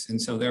all of this.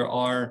 And so there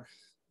are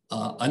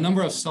a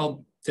number of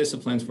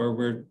sub-disciplines where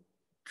we're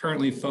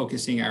currently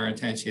focusing our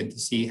attention to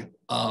see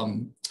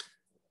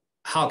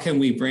how can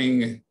we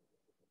bring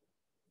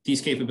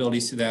these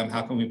capabilities to them,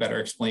 how can we better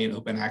explain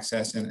open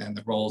access and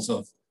the roles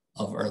of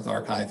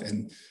EarthArXiv,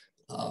 and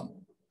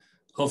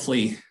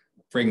hopefully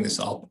bring this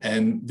up.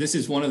 And this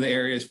is one of the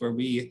areas where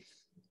we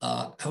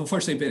have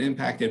unfortunately been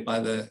impacted by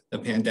the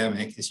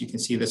pandemic. As you can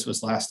see, this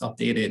was last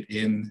updated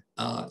in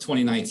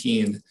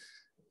 2019.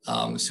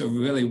 So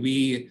really,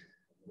 we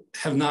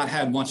have not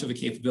had much of a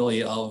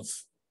capability of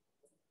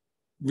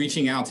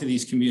reaching out to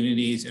these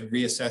communities and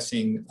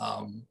reassessing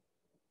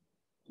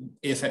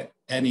if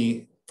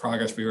any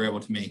progress we were able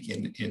to make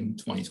in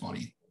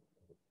 2020.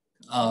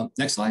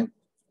 Next slide.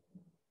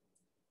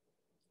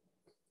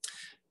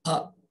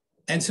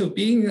 And so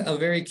being a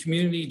very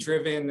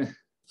community-driven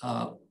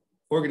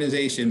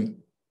organization,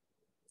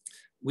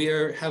 we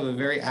have a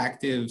very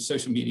active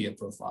social media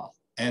profile.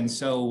 And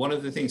so one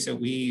of the things that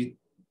we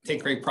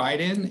take great pride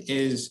in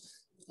is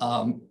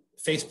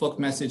Facebook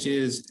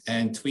messages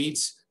and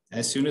tweets.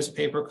 As soon as a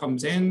paper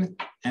comes in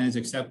and is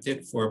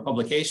accepted for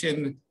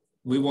publication,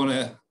 we want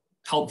to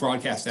help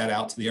broadcast that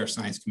out to the earth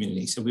science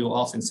community. So we will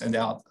often send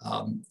out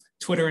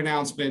Twitter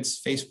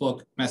announcements,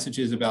 Facebook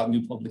messages about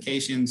new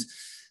publications.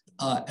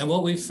 And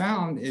what we've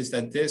found is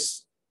that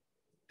this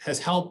has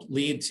helped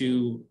lead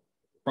to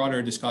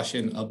broader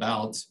discussion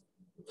about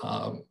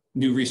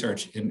new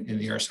research in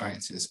the earth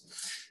sciences.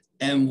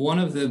 And one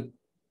of the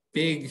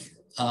big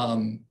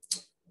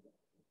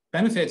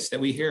benefits that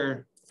we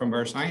hear from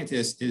earth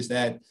scientists is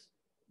that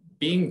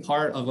being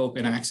part of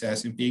open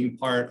access and being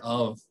part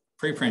of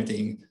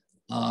preprinting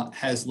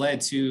has led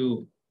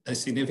to a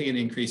significant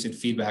increase in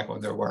feedback on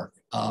their work,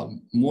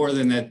 more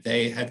than that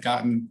they had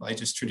gotten by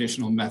just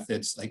traditional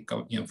methods like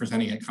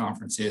presenting at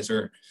conferences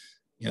or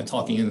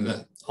talking in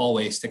the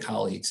hallways to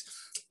colleagues.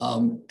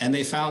 And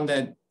they found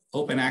that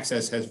open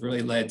access has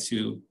really led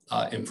to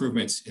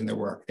improvements in their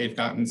work. They've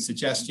gotten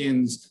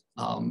suggestions.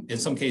 In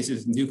some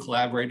cases, new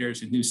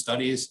collaborators and new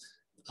studies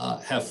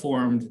have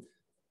formed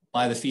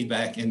by the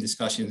feedback and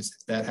discussions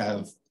that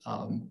have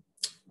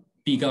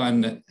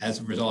begun as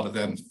a result of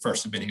them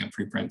first submitting a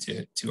preprint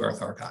to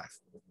EarthArXiv.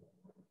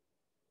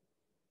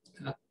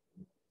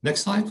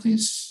 Next slide,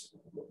 please.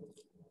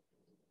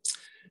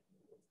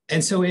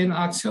 And so in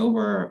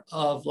October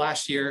of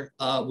last year,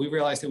 we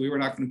realized that we were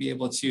not going to be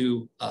able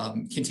to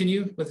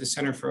continue with the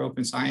Center for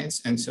Open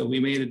Science. And so we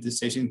made a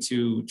decision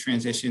to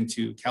transition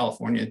to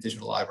California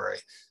Digital Library.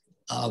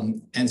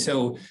 And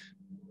so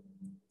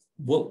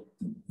what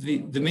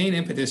the main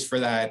impetus for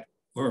that,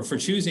 or for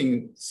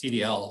choosing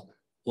CDL,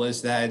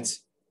 was that,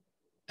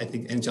 I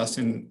think, and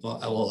Justin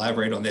I will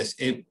elaborate on this,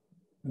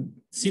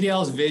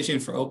 CDL's vision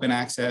for open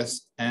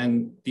access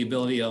and the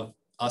ability of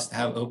us to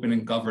have open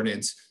and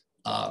governance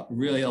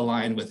really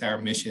aligned with our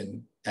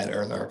mission at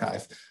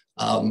EarthArXiv.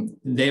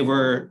 They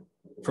were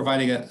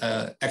providing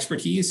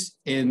expertise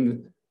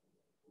in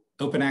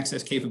open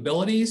access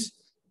capabilities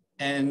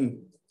and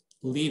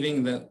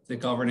leaving the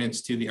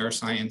governance to the earth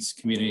science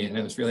community. And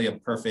it was really a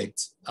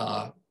perfect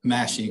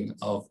mashing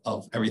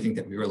of everything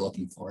that we were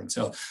looking for. And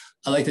so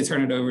I'd like to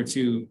turn it over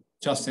to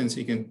Justin so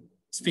you can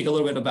speak a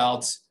little bit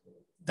about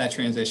that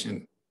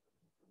transition.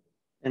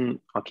 And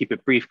I'll keep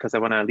it brief because I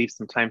want to leave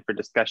some time for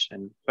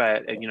discussion.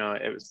 But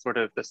it was sort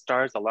of the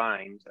stars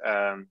aligned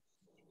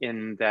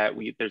in that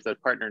there's a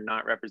partner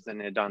not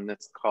represented on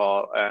this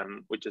call,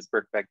 which is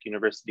Birkbeck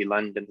University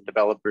London, the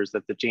developers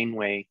of the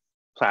Janeway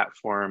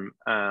platform,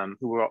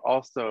 who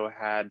also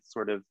had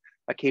sort of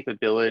a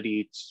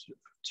capability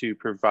to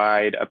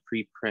provide a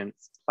preprint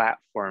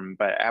platform,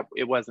 but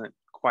it wasn't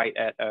quite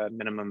at a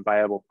minimum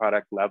viable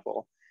product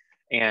level.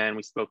 And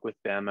we spoke with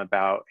them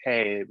about,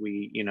 hey,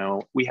 we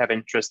have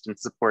interest in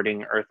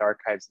supporting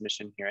EarthArXiv's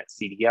mission here at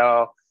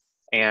CDL,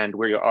 and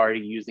we're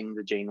already using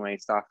the Janeway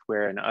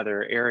software in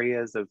other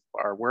areas of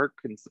our work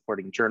and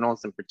supporting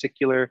journals in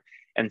particular.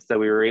 And so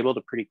we were able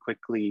to pretty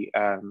quickly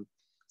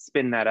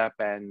spin that up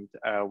and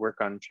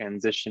work on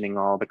transitioning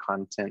all the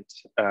content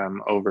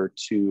over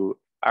to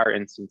our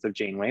instance of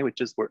Janeway, which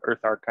is where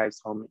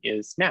EarthArXiv's home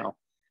is now.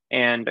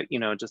 And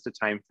just a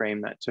time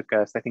frame that took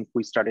us, I think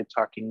we started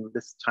talking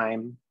this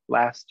time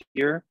last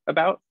year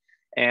about,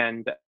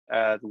 and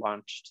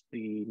launched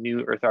the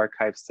new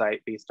EarthArXiv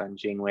site based on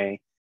Janeway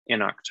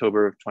in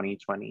October of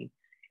 2020.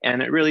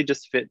 And it really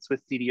just fits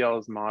with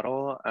CDL's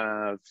model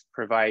of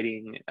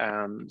providing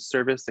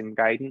service and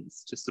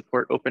guidance to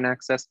support open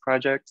access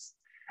projects,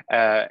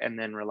 and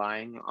then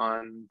relying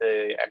on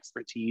the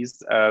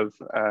expertise of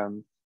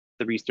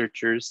the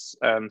researchers,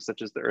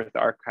 such as the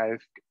EarthArXiv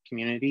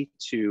community,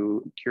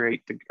 to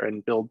curate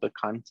and build the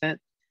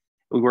content.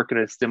 We work at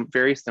a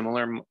very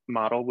similar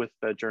model with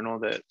the journal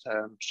that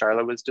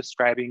Sharla was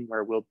describing,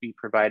 where we'll be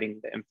providing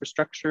the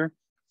infrastructure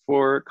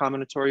for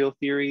combinatorial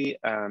theory,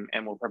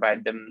 and we'll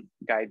provide them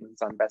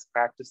guidance on best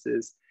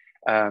practices,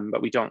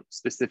 but we don't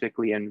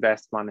specifically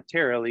invest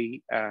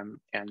monetarily,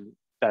 and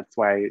that's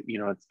why, you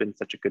know, it's been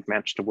such a good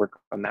match to work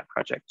on that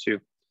project too.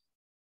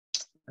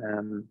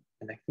 And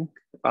I think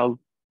I'll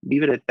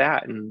leave it at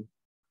that, and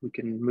we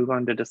can move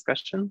on to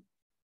discussion.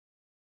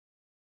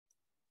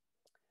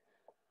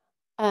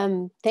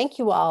 Thank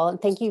you all,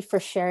 and thank you for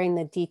sharing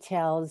the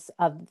details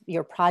of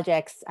your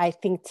projects. I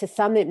think to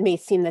some it may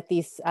seem that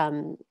these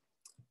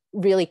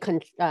really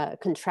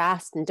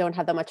contrast and don't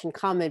have that much in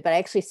common, but I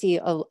actually see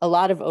a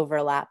lot of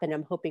overlap, and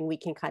I'm hoping we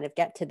can kind of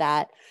get to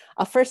that.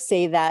 I'll first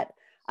say that,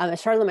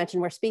 as Sharla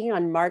mentioned, we're speaking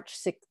on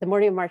the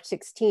morning of March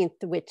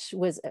 16th, which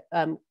was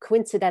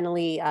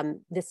coincidentally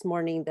this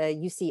morning, the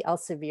UC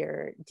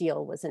Elsevier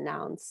deal was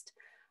announced,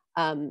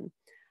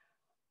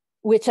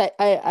 which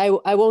I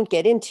won't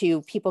get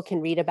into. People can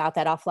read about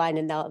that offline,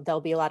 and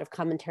there'll be a lot of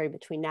commentary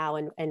between now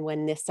and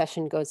when this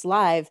session goes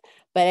live.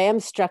 But I am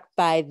struck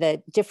by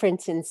the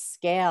difference in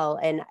scale.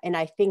 And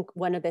I think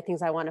one of the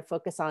things I want to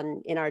focus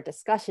on in our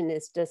discussion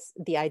is just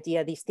the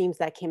idea, these themes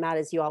that came out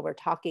as you all were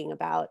talking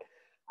about,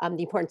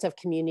 the importance of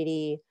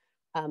community,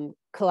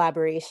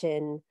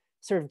 collaboration,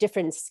 sort of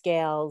different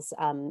scales,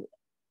 and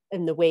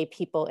the way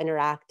people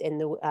interact,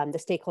 and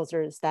the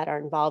stakeholders that are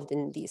involved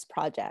in these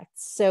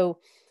projects. So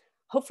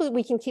hopefully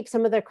we can keep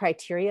some of the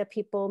criteria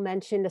people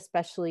mentioned,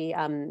 especially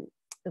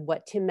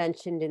what Tim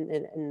mentioned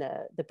in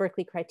the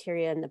Berkeley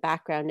criteria in the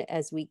background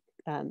as we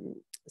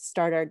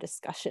start our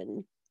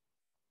discussion.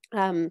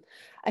 I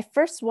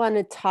first want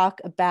to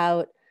talk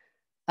about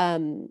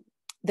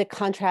the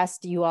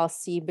contrast you all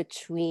see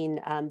between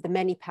the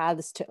many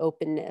paths to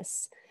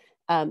openness.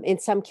 In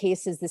some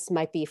cases, this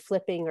might be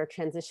flipping or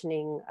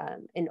transitioning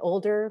an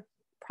older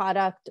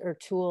product or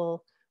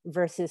tool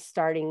versus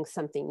starting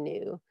something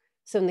new.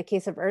 So in the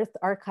case of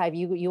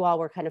EarthArXiv, you all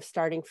were kind of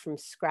starting from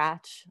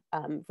scratch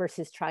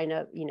versus trying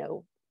to, you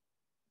know,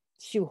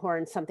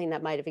 shoehorn something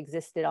that might have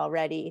existed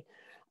already.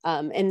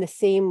 And the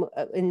same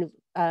in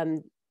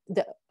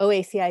the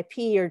OACIP,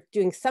 you're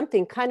doing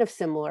something kind of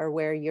similar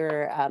where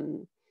you're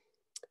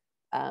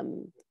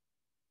kind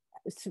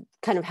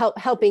of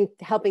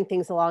helping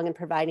things along and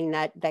providing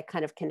that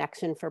kind of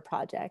connection for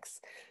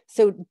projects.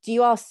 So do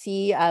you all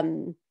see,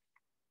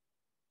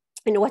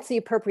 you know, what's the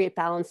appropriate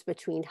balance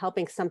between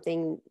helping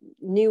something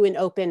new and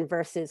open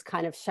versus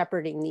kind of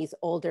shepherding these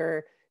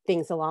older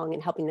things along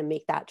and helping them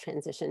make that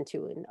transition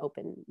to an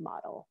open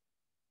model?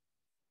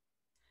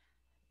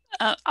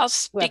 I'll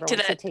speak to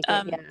that.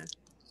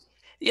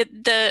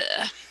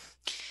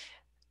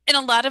 In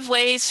a lot of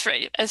ways,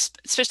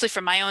 especially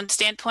from my own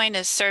standpoint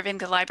as serving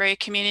the library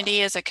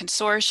community as a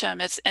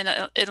consortium, in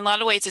a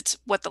lot of ways, it's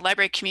what the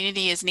library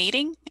community is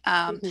needing.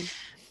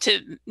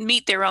 To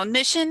meet their own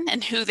mission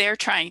and who they're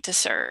trying to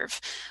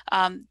serve.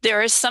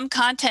 There is some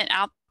content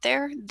out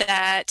there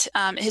that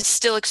is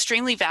still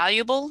extremely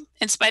valuable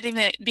in spite of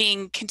it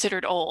being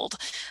considered old.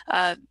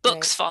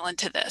 Books fall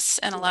into this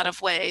in a lot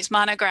of ways.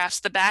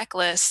 Monographs, the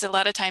backlist, a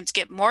lot of times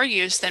get more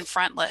use than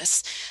front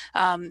lists.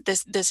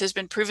 This has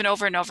been proven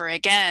over and over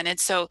again.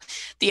 And so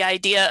the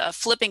idea of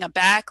flipping a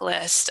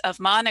backlist of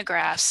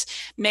monographs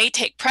may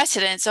take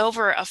precedence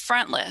over a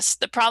front list.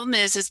 The problem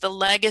is the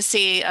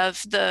legacy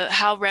of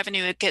how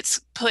revenue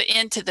gets put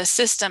into the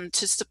system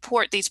to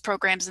support these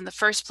programs in the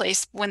first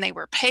place when they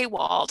were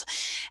paywalled,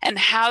 and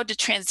how to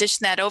transition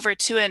that over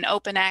to an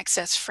open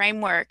access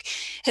framework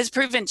has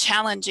proven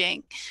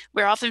challenging.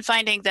 We're often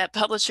finding that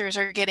publishers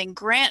are getting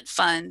grant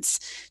funds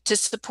to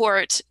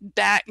support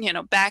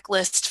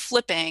backlist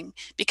flipping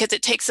because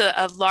it takes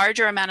a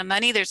larger amount of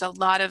money. There's a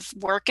lot of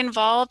work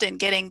involved in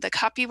getting the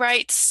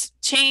copyrights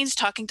changed,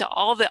 talking to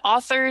all the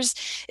authors,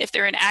 if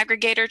they're an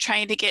aggregator,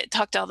 trying to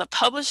talk to all the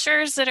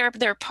publishers that are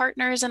their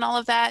partners and all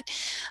of that.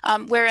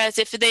 Whereas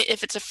if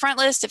it's a front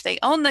list, if they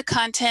own the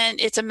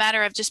content, it's a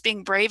matter of just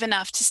being brave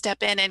enough to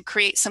step in and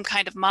create some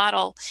kind of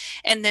model,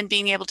 and then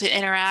being able to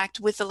interact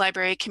with the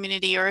library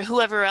community or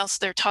whoever else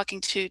they're talking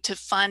to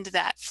fund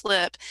that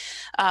flip.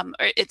 And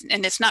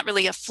it's not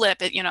really a flip,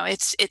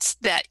 it's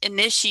that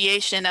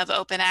initiation of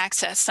open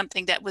access,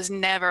 something that was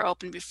never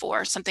open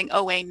before, something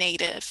OA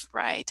native,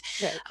 right?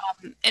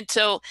 And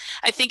so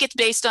I think it's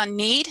based on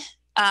need,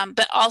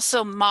 but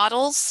also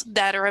models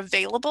that are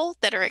available,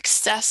 that are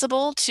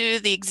accessible to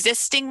the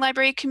existing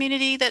library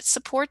community that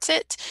supports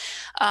it.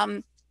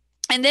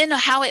 And then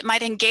how it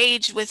might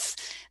engage with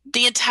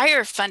the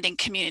entire funding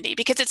community,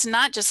 because it's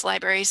not just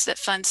libraries that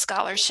fund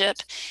scholarship.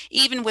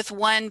 Even with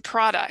one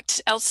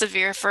product,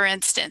 Elsevier, for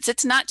instance,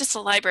 it's not just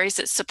the libraries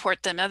that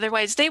support them.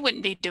 Otherwise, they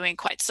wouldn't be doing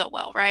quite so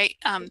well, right?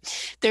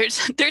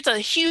 There's a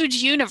huge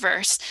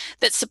universe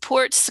that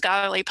supports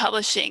scholarly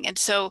publishing. And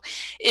so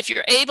if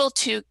you're able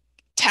to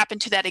tap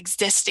into that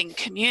existing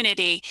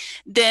community,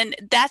 then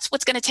that's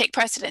what's going to take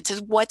precedence,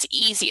 is what's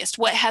easiest,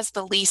 what has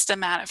the least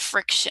amount of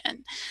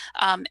friction.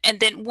 And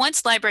then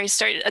once libraries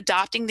start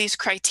adopting these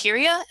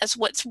criteria as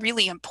what's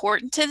really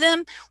important to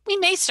them, we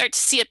may start to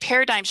see a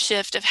paradigm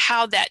shift of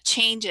how that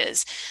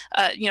changes,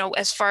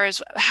 as far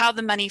as how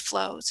the money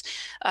flows.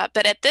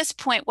 But at this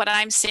point, what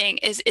I'm seeing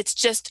is it's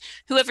just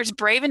whoever's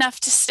brave enough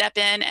to step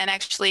in and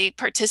actually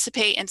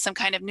participate in some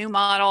kind of new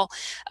model,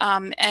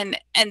 and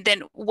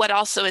then what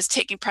also is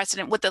taking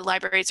precedent, what the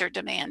libraries are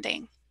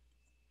demanding.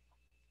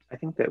 I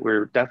think that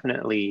we're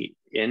definitely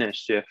in a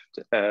shift,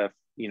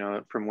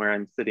 from where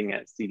I'm sitting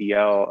at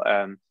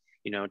CDL.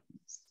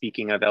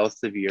 Speaking of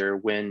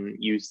Elsevier, when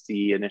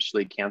UC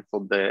initially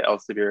canceled the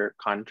Elsevier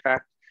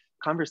contract,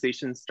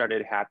 conversations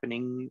started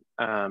happening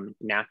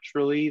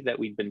naturally that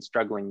we'd been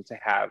struggling to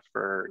have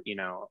for,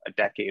 a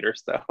decade or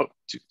so.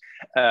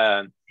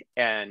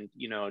 And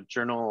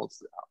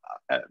journals,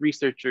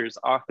 researchers,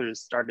 authors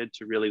started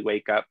to really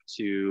wake up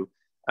to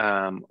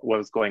what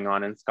was going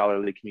on in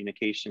scholarly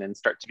communication and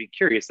start to be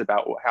curious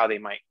about how they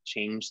might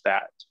change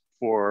that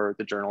for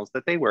the journals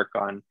that they work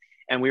on.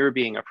 And we were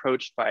being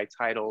approached by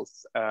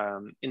titles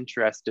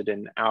interested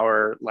in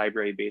our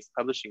library-based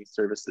publishing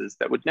services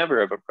that would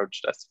never have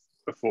approached us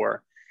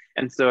before.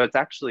 And so it's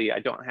actually, I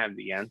don't have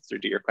the answer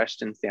to your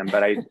question, Sam,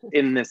 but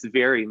in this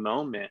very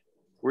moment,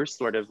 we're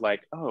sort of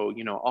like, oh,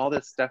 all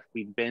this stuff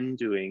we've been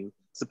doing,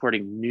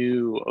 supporting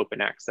new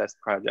open access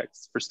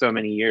projects for so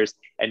many years.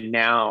 And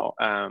now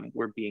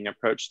we're being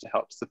approached to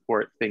help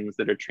support things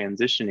that are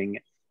transitioning.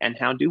 And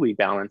how do we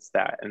balance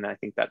that? And I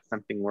think that's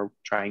something we're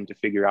trying to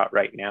figure out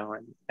right now.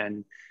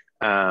 And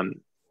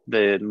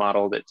the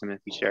model that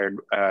Timothy shared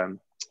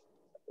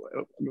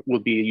will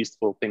be a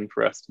useful thing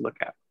for us to look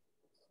at.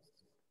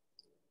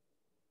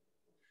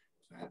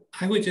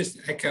 I would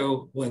just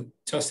echo what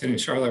Justin and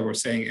Sharla were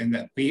saying, in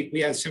that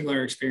we had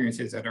similar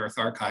experiences at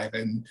EarthArXiv.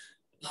 And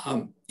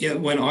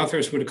when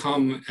authors would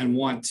come and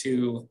want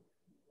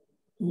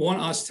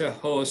us to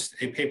host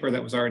a paper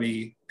that was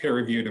already peer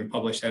reviewed and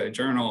published at a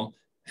journal,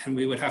 and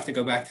we would have to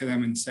go back to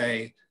them and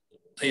say,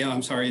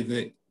 I'm sorry,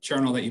 the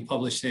journal that you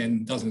published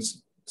in doesn't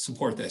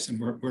support this, and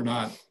we're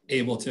not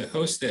able to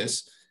host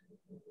this.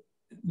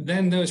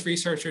 Then those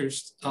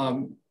researchers,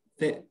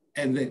 it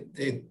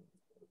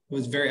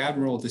was very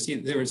admirable to see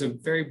there was a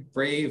very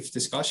brave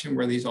discussion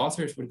where these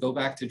authors would go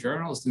back to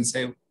journals and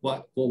say,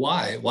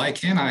 why? Why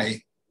can't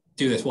I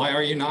do this? Why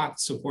are you not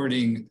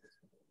supporting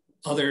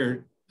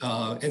other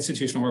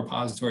institutional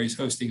repositories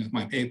hosting of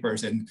my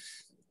papers? And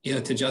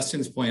to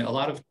Justin's point, a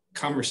lot of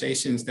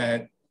conversations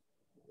that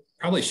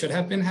probably should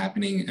have been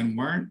happening and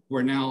weren't,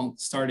 were now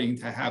starting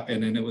to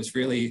happen. And it was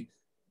really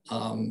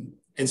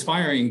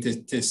inspiring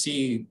to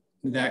see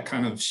that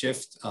kind of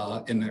shift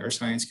in the earth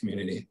science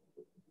community.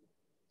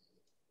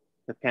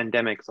 The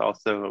pandemic's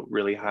also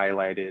really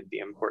highlighted the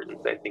importance,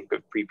 I think,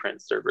 of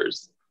preprint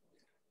servers.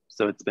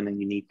 So it's been a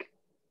unique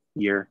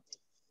year.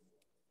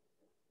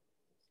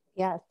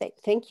 Yeah,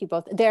 thank you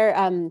both. There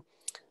are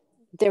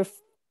a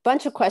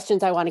bunch of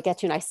questions I want to get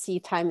to, and I see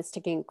time is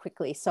ticking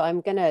quickly. So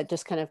I'm gonna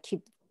just kind of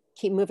keep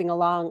moving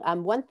along.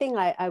 One thing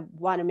I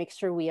want to make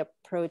sure we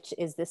approach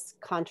is this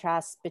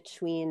contrast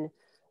between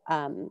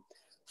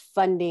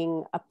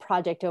funding a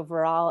project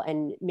overall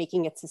and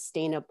making it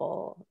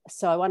sustainable.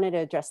 So I wanted to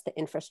address the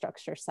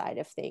infrastructure side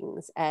of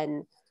things.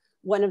 And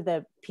one of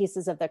the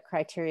pieces of the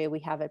criteria we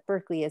have at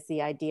Berkeley is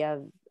the idea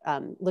of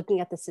looking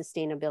at the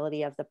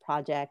sustainability of the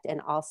project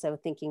and also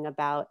thinking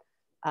about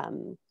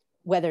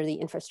whether the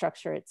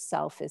infrastructure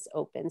itself is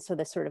open. So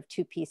the sort of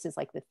two pieces,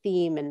 like the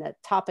theme and the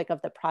topic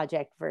of the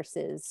project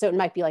versus, so it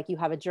might be like you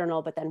have a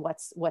journal, but then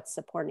what's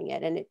supporting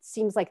it. And it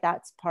seems like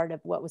that's part of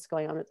what was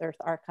going on with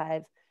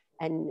EarthArXiv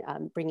and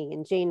bringing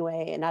in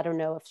Janeway. And I don't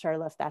know if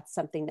Sharla, if that's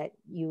something that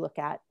you look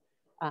at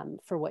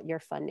for what you're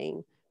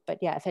funding. But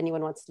yeah, if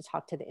anyone wants to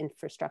talk to the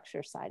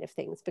infrastructure side of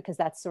things, because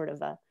that's sort of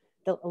the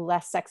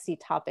less sexy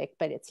topic,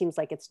 but it seems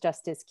like it's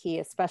just as key,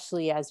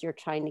 especially as you're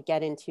trying to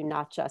get into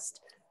not just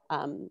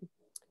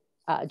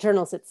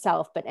journals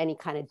itself, but any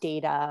kind of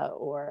data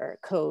or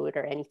code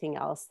or anything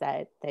else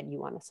that you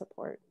want to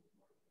support.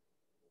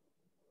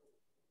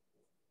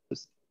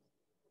 Just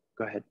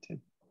go ahead,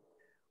 Tim.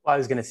 Well, I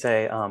was going to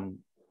say,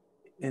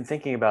 in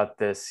thinking about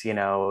this,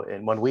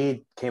 and when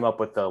we came up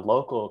with the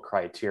local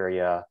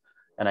criteria,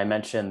 and I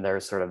mentioned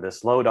there's sort of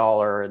this low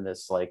dollar and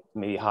this like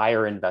maybe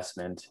higher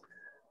investment.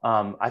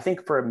 I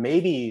think for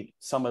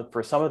some of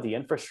the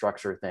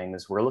infrastructure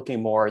things, we're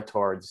looking more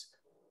towards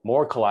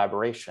more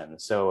collaboration.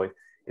 So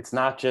it's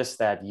not just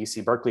that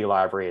UC Berkeley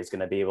Library is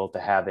going to be able to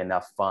have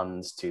enough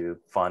funds to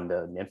fund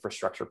an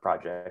infrastructure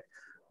project.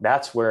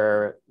 That's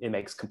where it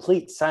makes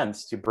complete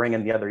sense to bring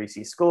in the other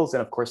UC schools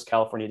and of course,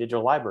 California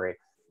Digital Library.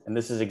 And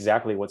this is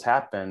exactly what's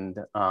happened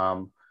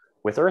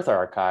with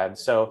EarthArXiv.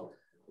 So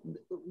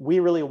we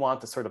really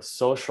want to sort of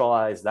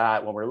socialize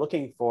that when we're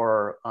looking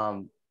for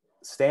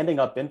standing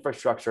up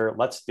infrastructure.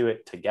 Let's do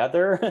it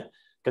together,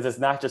 because it's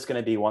not just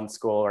going to be one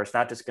school, or it's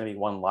not just going to be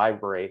one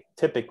library.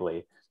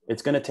 Typically,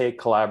 it's going to take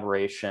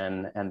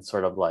collaboration and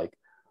sort of like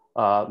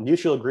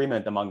mutual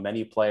agreement among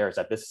many players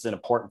that this is an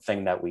important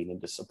thing that we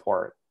need to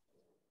support.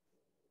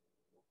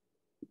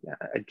 Yeah,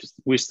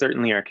 we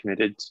certainly are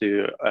committed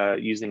to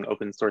using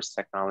open source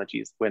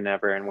technologies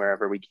whenever and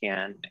wherever we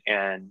can.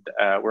 And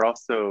we're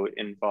also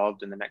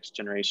involved in the Next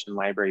Generation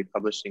Library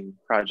Publishing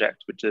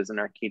Project, which is an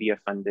Arcadia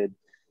funded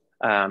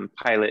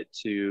pilot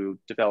to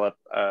develop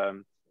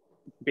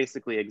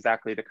basically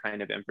exactly the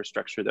kind of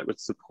infrastructure that would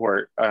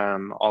support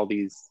all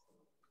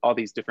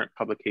these different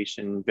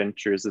publication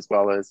ventures, as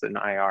well as an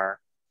IR.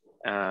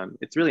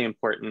 It's really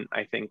important,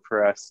 I think,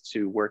 for us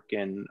to work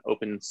in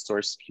open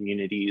source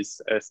communities,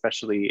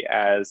 especially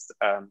as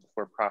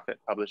for-profit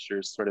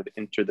publishers sort of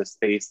enter the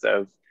space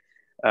of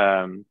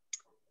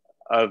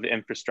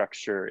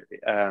infrastructure.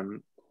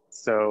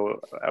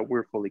 So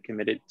we're fully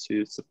committed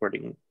to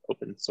supporting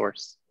open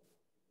source.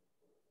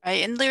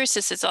 Right, and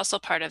LYRASIS is also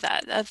part of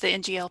that, of the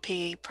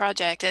NGLP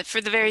project, for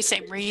the very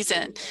same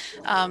reason.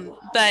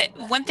 But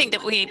one thing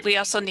that we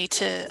also need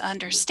to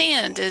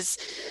understand is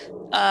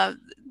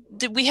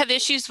we have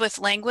issues with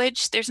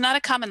language. There's not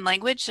a common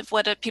language of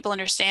what people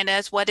understand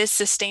as what is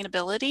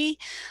sustainability.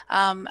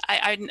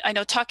 I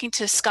know talking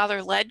to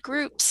scholar-led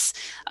groups,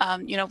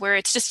 you know, where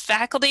it's just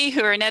faculty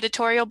who are an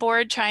editorial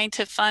board trying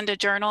to fund a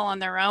journal on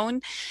their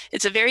own.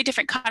 It's a very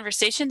different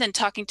conversation than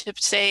talking to,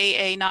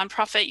 say, a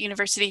nonprofit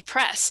university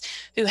press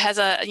who has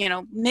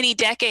many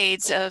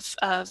decades of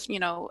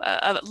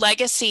a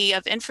legacy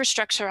of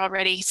infrastructure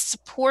already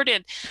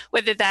supported,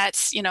 whether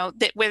that's,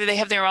 whether they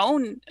have their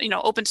own,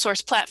 open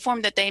source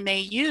platform that they may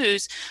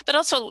use, but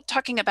also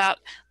talking about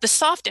the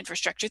soft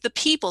infrastructure, the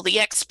people, the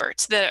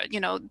experts,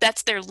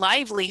 that's their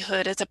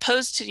livelihood, as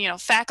opposed to,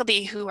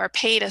 faculty who are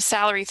paid a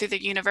salary through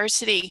the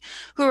university,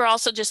 who are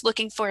also just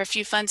looking for a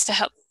few funds to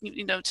help,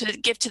 to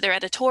give to their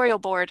editorial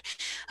board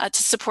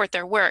to support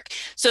their work.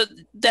 So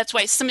that's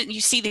why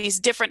you see these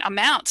different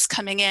amounts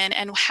coming in,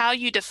 and how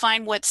you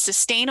define what's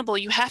sustainable.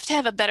 You have to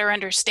have a better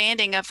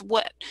understanding of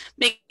what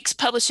makes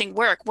publishing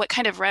work, what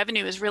kind of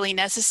revenue is really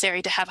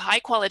necessary to have high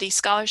quality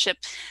scholarship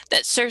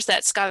that serves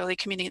that scholarly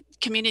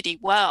community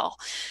well.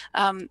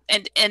 And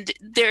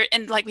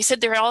like we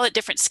said, they're all at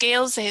different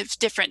scales. They have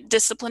different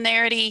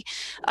disciplinarity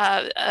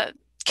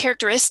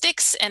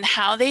characteristics and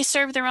how they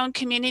serve their own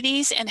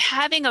communities, and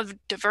having a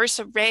diverse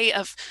array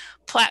of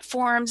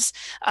platforms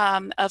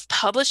of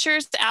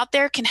publishers out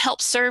there can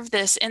help serve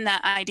this in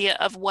that idea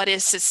of what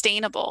is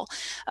sustainable.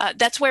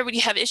 That's where we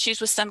have issues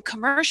with some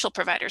commercial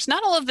providers.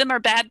 Not all of them are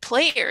bad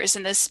players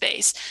in this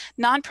space.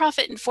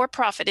 Nonprofit and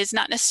for-profit is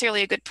not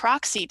necessarily a good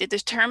proxy to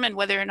determine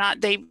whether or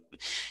not they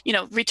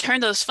return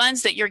those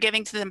funds that you're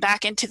giving to them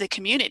back into the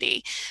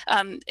community.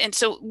 And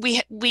so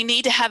we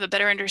need to have a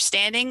better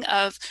understanding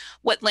of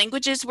what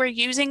languages we're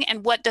using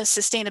and what does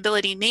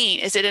sustainability mean.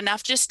 Is it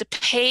enough just to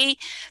pay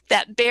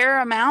that bare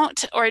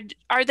amount, or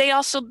are they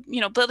also,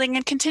 building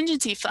in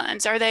contingency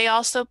funds? Are they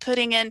also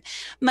putting in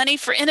money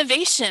for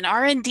innovation,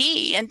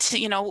 R&D, and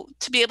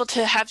to be able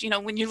to have,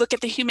 when you look at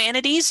the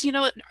humanities,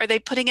 are they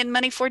putting in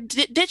money for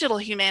digital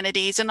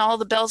humanities and all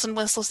the bells and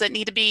whistles that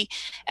need to be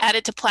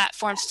added to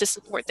platforms to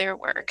support their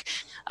work?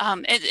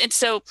 And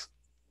so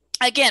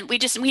again,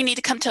 we need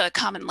to come to a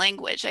common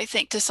language, I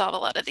think, to solve a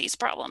lot of these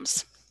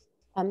problems.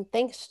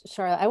 Thanks,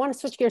 Sharla. I want to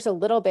switch gears a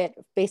little bit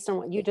based on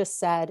what you just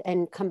said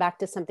and come back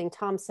to something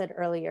Tom said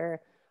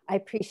earlier. I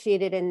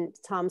appreciated in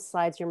Tom's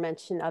slides your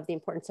mention of the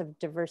importance of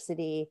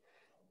diversity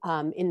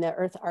in the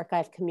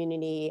EarthArXiv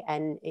community,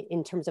 and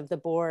in terms of the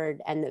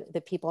board and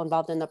the people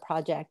involved in the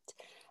project,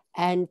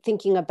 and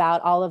thinking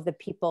about all of the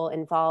people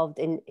involved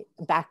in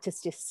back to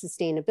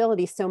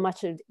sustainability. So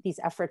much of these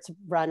efforts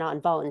run on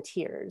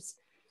volunteers.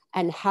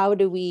 And how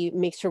do we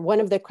make sure, one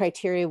of the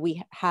criteria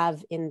we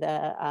have in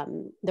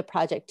the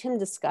project Tim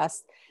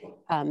discussed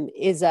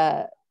is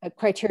a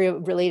criteria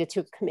related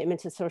to a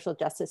commitment to social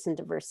justice and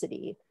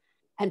diversity.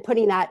 And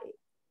putting that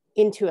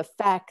into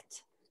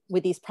effect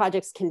with these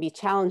projects can be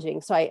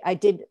challenging. So I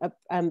did,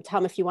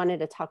 Tom, if you wanted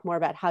to talk more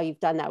about how you've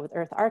done that with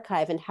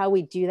EarthArXiv and how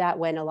we do that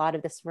when a lot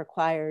of this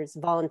requires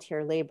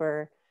volunteer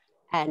labor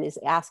and is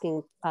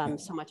asking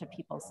so much of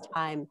people's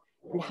time.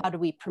 And how do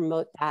we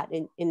promote that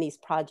in these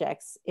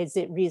projects? Is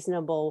it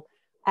reasonable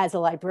as a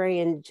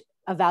librarian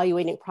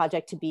evaluating a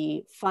project to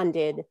be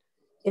funded?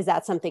 Is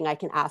that something I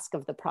can ask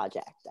of the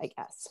project, I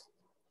guess?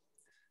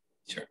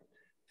 Sure.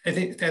 I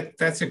think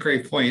that's a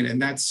great point.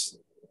 And that's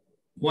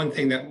one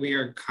thing that we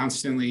are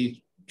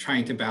constantly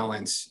trying to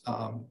balance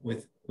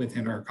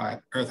within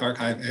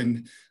EarthArXiv.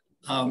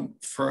 And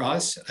for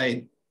us,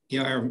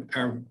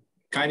 our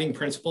guiding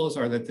principles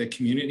are that the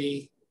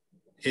community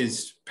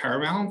is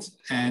paramount,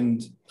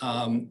 and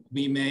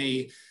we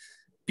may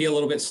be a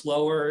little bit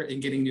slower in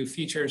getting new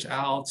features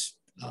out.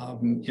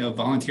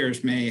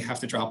 Volunteers may have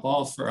to drop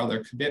off for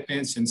other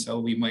commitments, and so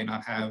we might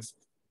not have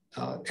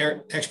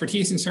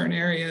expertise in certain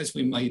areas.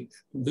 We might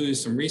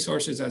lose some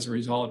resources as a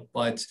result,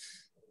 but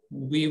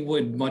we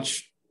would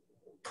much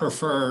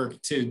prefer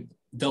to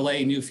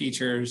delay new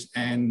features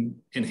and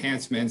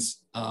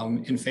enhancements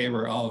in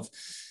favor of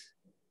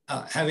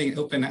having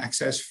open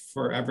access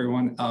for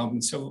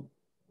everyone. So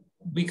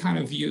we kind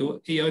of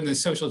view, in the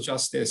social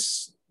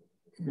justice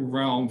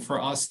realm,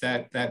 for us,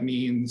 that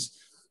means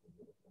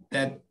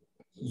that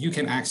you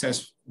can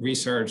access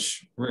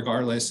research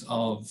regardless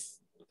of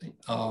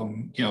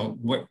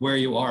where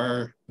you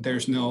are.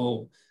 There's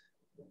no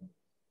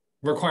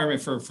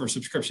requirement for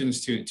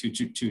subscriptions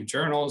to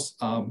journals.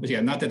 But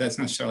yeah, not that that's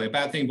necessarily a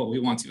bad thing, but we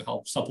want to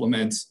help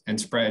supplement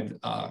and spread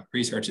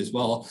research as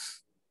well.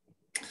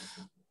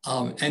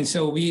 And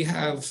so we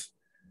have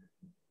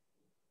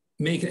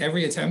made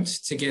every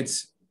attempt to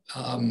get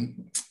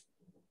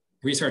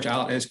research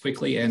out as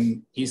quickly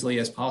and easily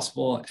as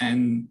possible,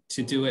 and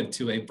to do it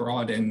to a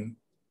broad and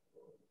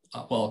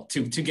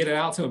to get it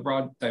out to a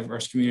broad,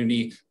 diverse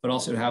community, but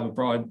also to have a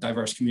broad,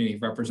 diverse community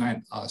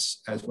represent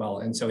us as well.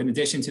 And so in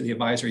addition to the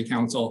advisory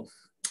council,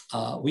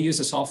 we use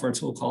a software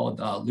tool called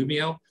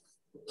Lumio,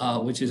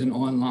 which is an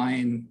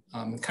online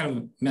kind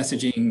of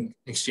messaging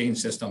exchange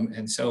system.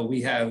 And so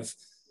we have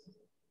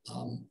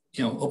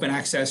open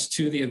access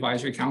to the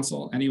advisory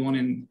council. Anyone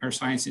in Earth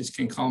Sciences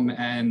can come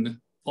and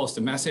post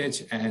a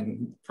message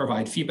and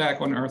provide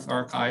feedback on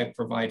EarthArXiv,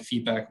 provide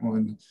feedback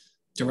on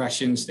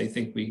directions they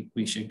think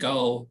we should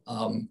go.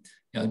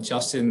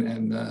 Justin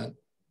and the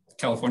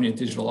California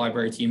Digital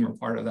Library team are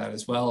part of that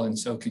as well. And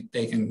so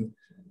they can,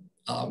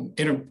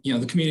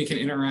 the community can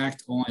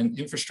interact on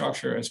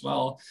infrastructure as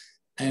well.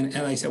 And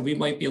like I said, we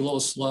might be a little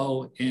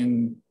slow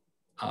in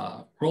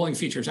rolling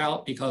features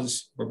out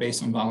because we're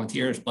based on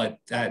volunteers, but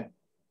that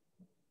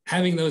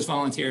having those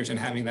volunteers and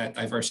having that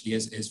diversity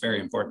is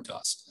very important to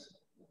us.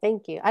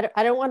 Thank you.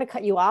 I don't want to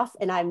cut you off,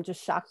 and I'm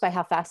just shocked by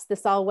how fast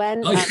this all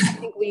went. Oh, yeah. I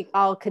think we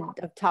all could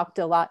have talked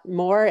a lot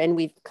more, and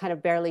we've kind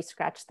of barely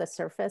scratched the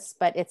surface,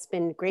 but it's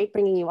been great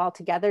bringing you all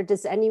together.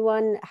 Does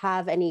anyone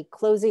have any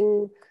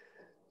closing,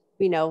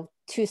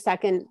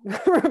 2-second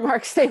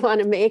remarks they want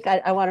to make?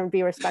 I want to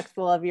be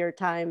respectful of your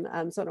time,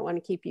 so I don't want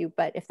to keep you,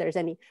 but if there's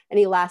any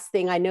last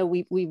thing, I know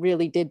we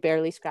really did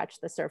barely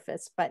scratch the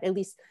surface, but at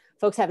least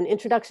folks have an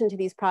introduction to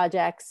these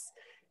projects,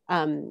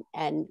 and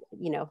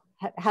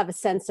have a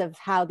sense of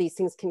how these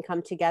things can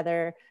come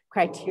together,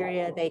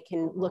 criteria they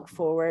can look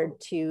forward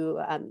to,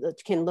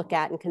 can look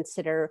at and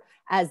consider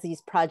as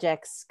these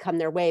projects come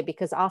their way.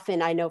 Because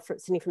often I know,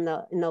 sitting in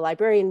the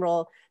librarian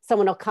role,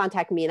 someone will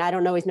contact me and I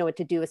don't always know what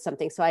to do with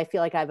something. So I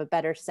feel like I have a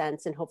better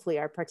sense, and hopefully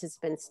our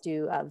participants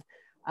do, of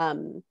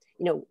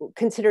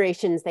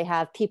considerations they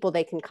have, people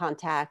they can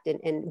contact,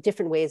 and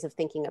different ways of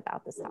thinking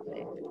about this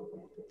topic.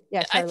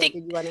 Yeah,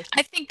 Sharla,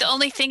 I think the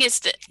only thing is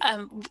that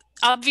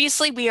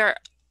obviously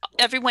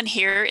everyone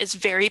here is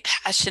very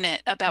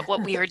passionate about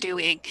what we are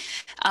doing.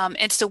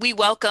 And so we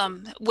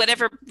welcome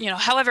whatever,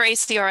 however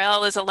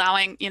ACRL is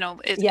allowing,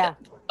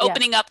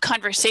 opening up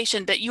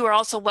conversation, but you are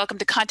also welcome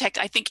to contact,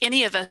 I think,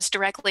 any of us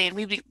directly, and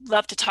we'd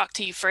love to talk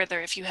to you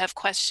further if you have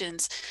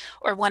questions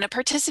or want to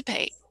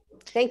participate.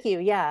 Thank you.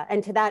 Yeah.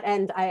 And to that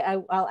end,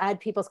 I'll add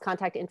people's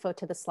contact info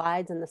to the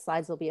slides, and the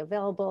slides will be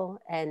available.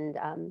 And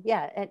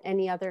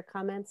any other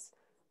comments?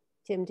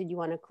 Tim, did you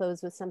want to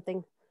close with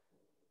something?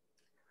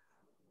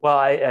 Well,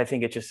 I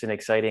think it's just an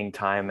exciting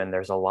time, and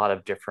there's a lot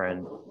of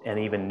different and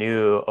even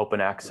new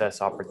open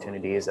access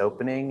opportunities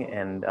opening.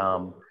 And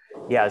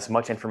as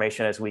much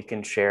information as we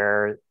can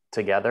share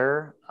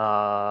together,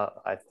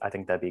 I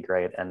think that'd be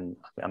great. And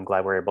I'm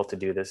glad we're able to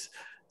do this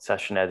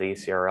session at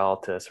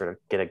ACRL to sort of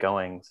get it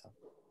going. So.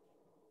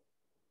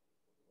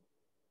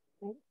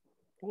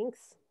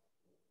 Thanks.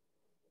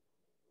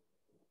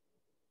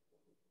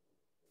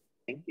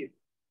 Thank you.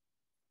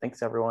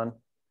 Thanks, everyone. Do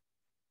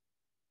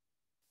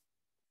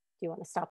you want to stop?